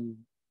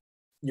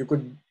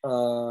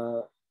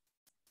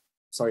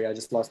 sorry, I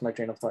just lost my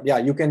train of thought. Yeah,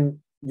 you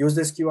can use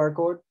this QR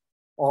code,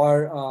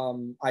 or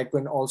I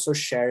can also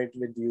share it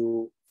with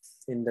you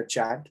in the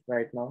chat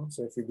right now.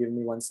 So if you give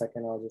me 1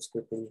 second, I'll just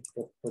quickly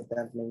put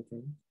that link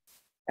in.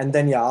 And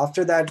then, yeah,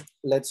 after that,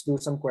 let's do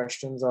some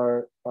questions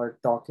or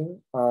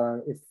talking.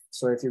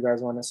 If you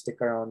guys want to stick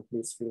around,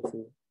 please feel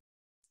free.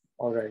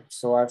 All right,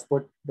 so I've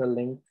put the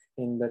link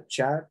in the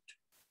chat.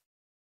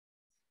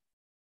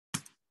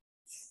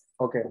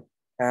 Okay,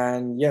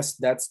 and yes,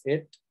 that's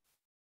it.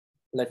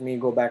 Let me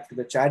go back to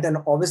the chat. And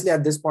obviously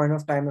at this point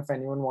of time, if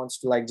anyone wants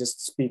to like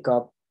just speak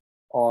up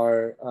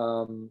or,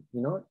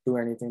 do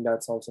anything,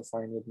 that's also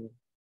fine with me.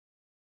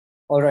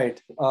 All right.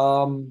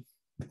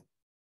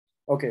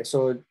 Okay,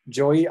 so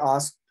Joey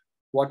asked,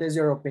 what is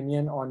your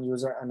opinion on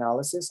user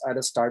analysis at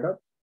a startup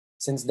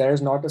since there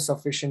is not a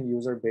sufficient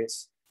user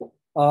base?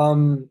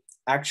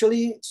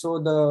 Actually,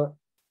 so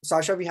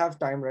Sasha, we have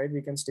time, right?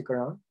 We can stick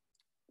around.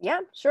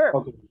 Yeah, sure.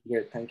 Okay,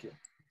 great. Thank you.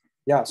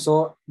 Yeah,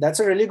 so that's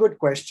a really good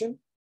question.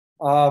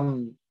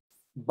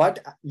 But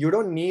you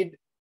don't need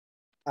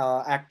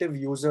active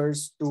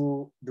users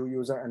to do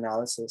user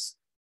analysis.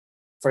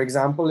 For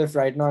example, if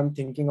right now I'm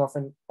thinking of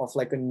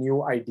like a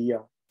new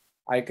idea,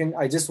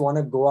 I just want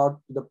to go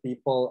out to the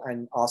people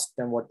and ask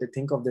them what they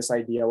think of this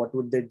idea. What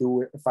would they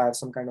do if I have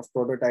some kind of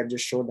prototype?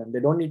 Just show them. They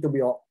don't need to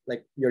be all,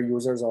 like your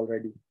users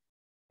already.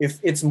 If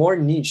it's more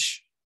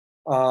niche,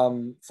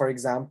 for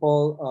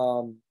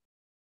example,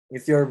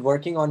 if you're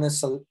working on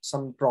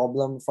some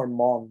problem for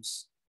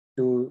moms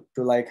to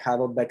like have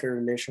a better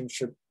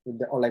relationship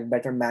with or like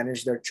better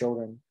manage their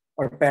children,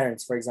 or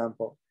parents, for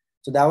example,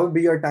 so that would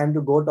be your time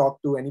to go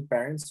talk to any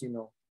parents,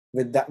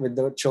 with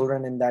the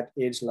children in that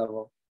age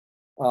level.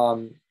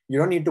 You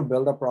don't need to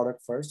build a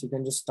product first. You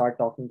can just start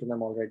talking to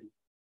them already.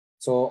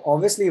 So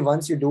obviously,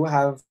 once you do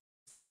have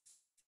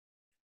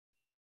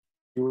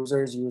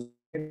users using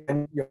it,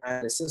 then your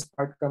analysis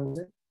part comes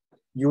in.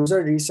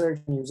 User research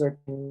and user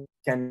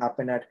can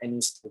happen at any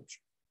stage.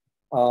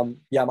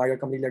 Yeah, Mario,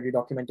 completely agree.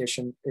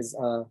 Documentation is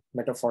a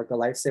metaphorical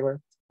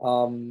lifesaver.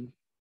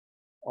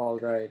 All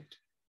right.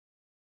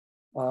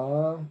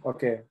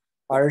 Okay.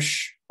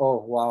 Arsh.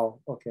 Oh, wow.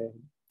 Okay.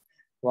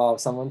 Wow.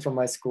 Someone from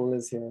my school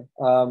is here.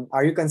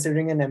 Are you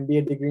considering an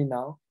MBA degree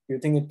now? Do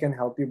you think it can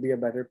help you be a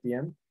better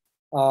PM?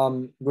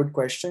 Good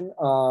question.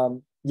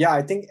 Yeah,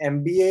 I think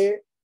MBA,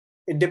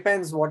 it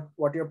depends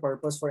what your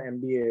purpose for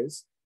MBA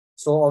is.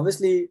 So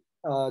obviously,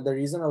 the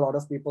reason a lot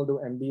of people do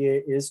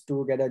MBA is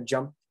to get a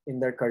jump in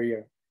their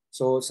career.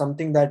 So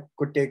something that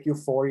could take you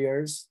 4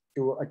 years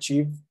to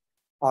achieve,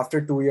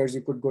 after 2 years,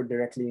 you could go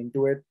directly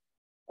into it.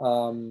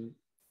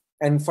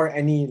 And for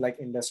any like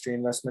industry,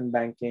 investment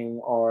banking,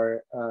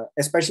 or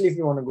especially if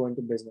you want to go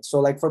into business. So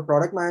like for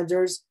product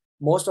managers,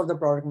 most of the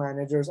product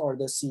managers or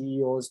the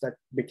CEOs that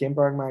became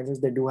product managers,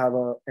 they do have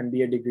a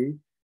MBA degree.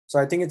 So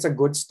I think it's a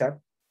good step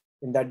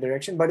in that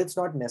direction, but it's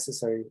not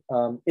necessary.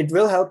 It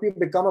will help you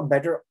become a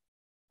better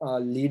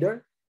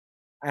leader,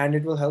 and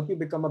it will help you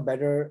become a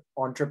better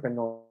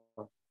entrepreneur,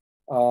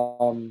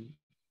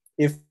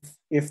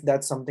 if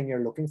that's something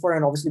you're looking for.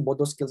 And obviously both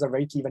those skills are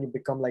very key when you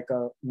become like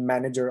a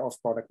manager of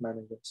product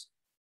managers.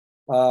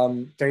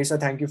 Teresa,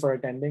 thank you for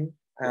attending.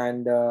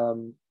 And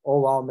oh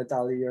wow,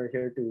 Mitali, you're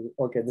here too.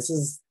 Okay,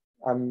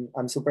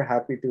 I'm super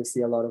happy to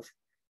see a lot of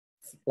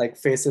like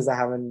faces I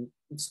haven't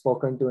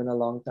spoken to in a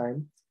long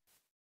time.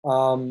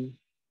 All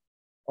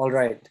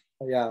right.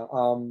 Yeah.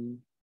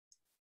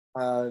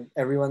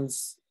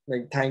 Everyone's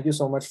like, thank you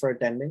so much for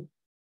attending.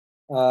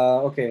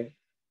 Okay.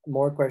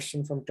 More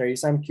question from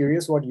Teresa. I'm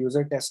curious what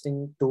user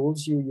testing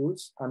tools you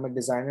use. I'm a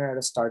designer at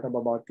a startup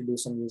about to do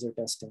some user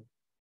testing.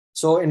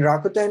 So in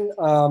Rakuten,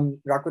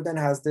 Rakuten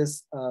has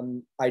this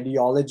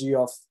ideology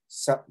of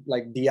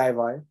like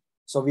DIY.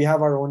 So we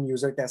have our own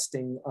user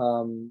testing,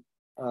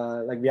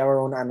 like we have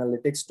our own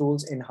analytics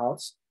tools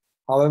in-house.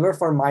 However,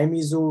 for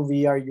mymizu,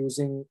 we are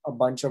using a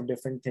bunch of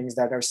different things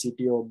that our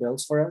CTO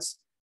builds for us.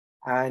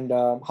 And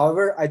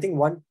however, I think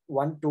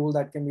one tool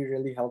that can be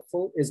really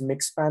helpful is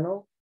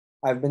Mixpanel.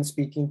 I've been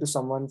speaking to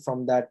someone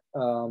from that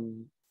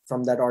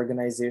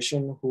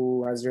organization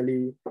who has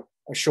really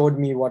showed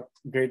me what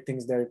great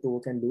things their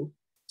tool can do.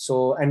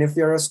 So, and if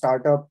you're a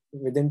startup,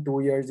 within 2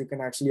 years, you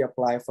can actually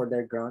apply for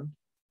their grant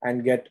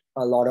and get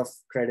a lot of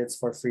credits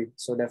for free.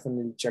 So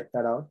definitely check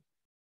that out.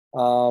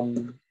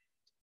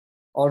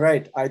 All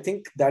right, I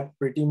think that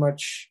pretty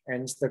much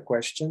ends the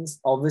questions.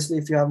 Obviously,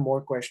 if you have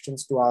more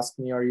questions to ask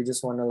me, or you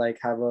just want to like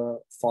have a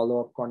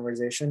follow-up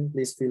conversation,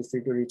 please feel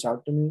free to reach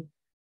out to me.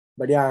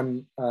 But yeah,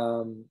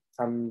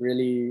 I'm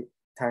really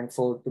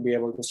thankful to be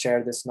able to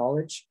share this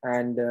knowledge.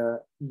 And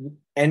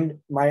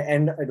my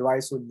end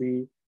advice would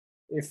be,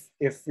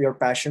 if you're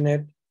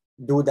passionate,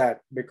 do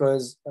that,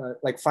 because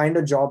like find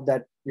a job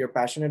that you're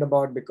passionate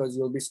about, because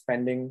you'll be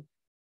spending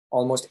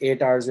almost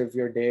 8 hours of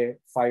your day,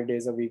 5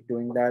 days a week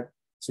doing that.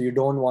 So you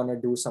don't want to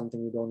do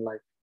something you don't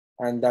like.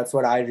 And that's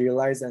what I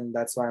realized, and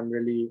that's why I'm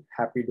really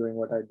happy doing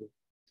what I do.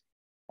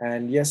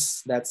 And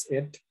yes, that's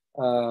it.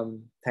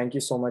 Thank you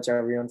so much,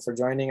 everyone, for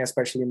joining,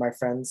 especially my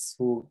friends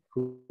who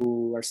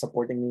are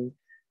supporting me.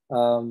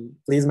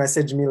 Please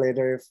message me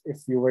later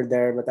if you were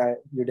there, but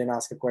you didn't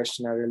ask a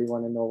question. I really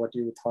want to know what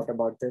you thought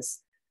about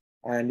this.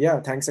 And yeah,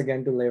 thanks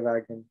again to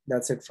Wagon.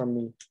 That's it from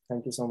me.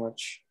 Thank you so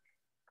much.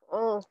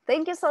 Oh,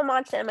 thank you so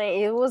much, Emma.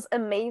 It was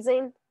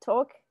amazing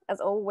talk. As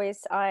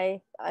always,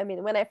 I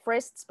mean, when I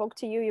first spoke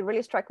to you, you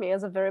really struck me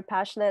as a very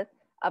passionate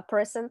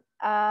person.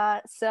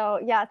 So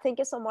yeah, thank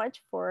you so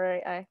much for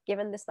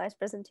giving this nice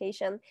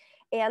presentation.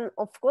 And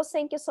of course,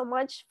 thank you so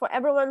much for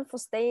everyone for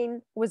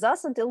staying with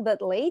us until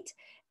that late.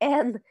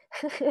 And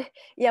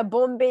yeah,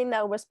 bombing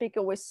our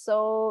speaker with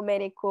so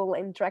many cool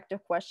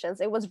interactive questions.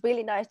 It was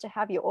really nice to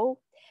have you all.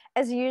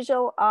 As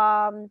usual,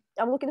 I'm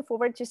looking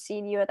forward to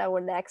seeing you at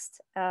our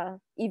next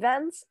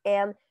events,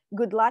 and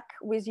good luck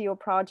with your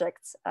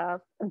projects,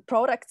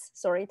 products.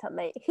 Sorry,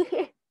 Tanmay.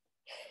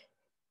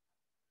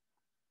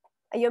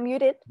 Are you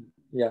muted?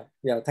 Yeah.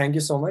 Thank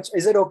you so much.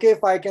 Is it okay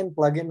if I can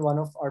plug in one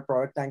of our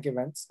product tank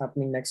events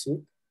happening next week?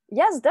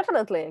 Yes,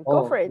 definitely.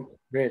 Go for it.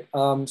 Great.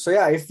 So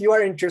yeah, if you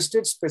are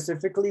interested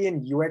specifically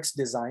in UX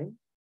design,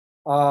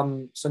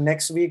 so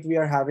next week we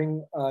are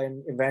having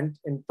an event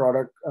in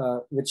product,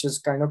 which is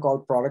kind of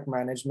called Product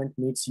Management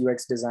Meets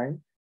UX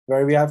Design,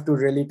 where we have two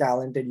really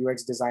talented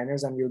UX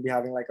designers, and we'll be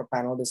having like a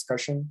panel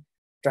discussion,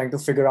 trying to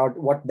figure out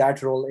what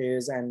that role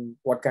is and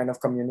what kind of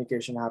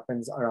communication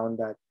happens around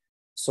that.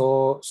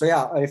 So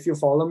yeah, if you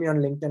follow me on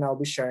LinkedIn, I'll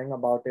be sharing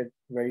about it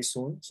very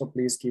soon. So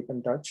please keep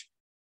in touch.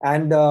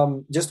 And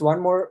just one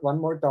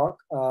more talk.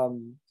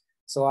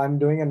 So I'm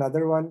doing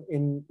another one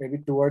in maybe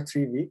 2 or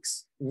 3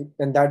 weeks,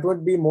 and that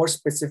would be more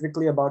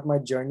specifically about my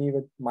journey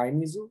with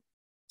mymizu.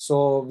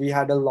 So we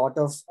had a lot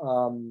of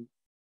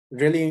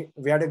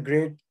we had a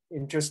great,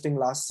 interesting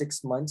last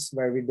 6 months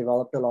where we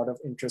developed a lot of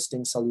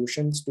interesting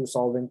solutions to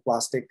solving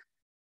plastic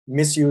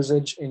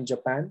misusage in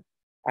Japan.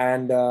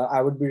 And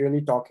I would be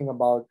really talking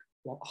about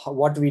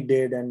what we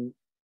did and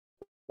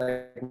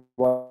like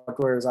what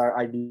was our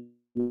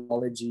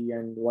ideology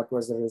and what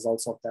was the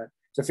results of that.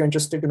 So if you're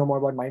interested to know more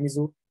about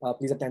mymizu,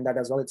 please attend that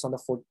as well. It's on the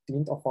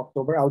 14th of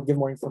October. I'll give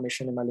more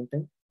information in my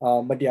LinkedIn.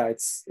 But yeah,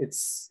 it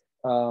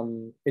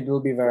will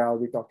be where I'll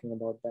be talking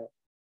about that.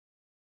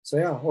 So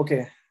yeah,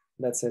 okay,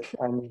 that's it.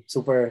 I'm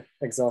super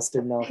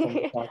exhausted now from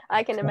the talk.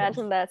 I can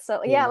imagine that.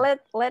 So yeah,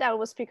 let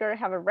our speaker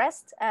have a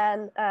rest,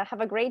 and have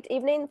a great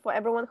evening for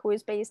everyone who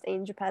is based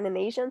in Japan and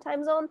Asian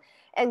time zone,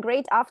 and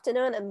great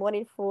afternoon and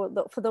morning for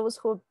those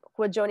who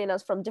are joining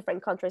us from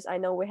different countries. I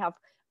know we have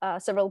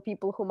several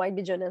people who might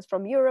be joining us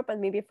from Europe and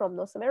maybe from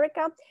North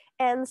America.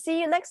 And see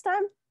you next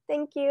time.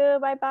 Thank you.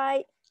 Bye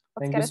bye.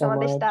 Thank you so much. お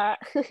疲れ様でした。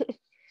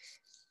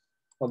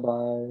Bye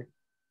bye.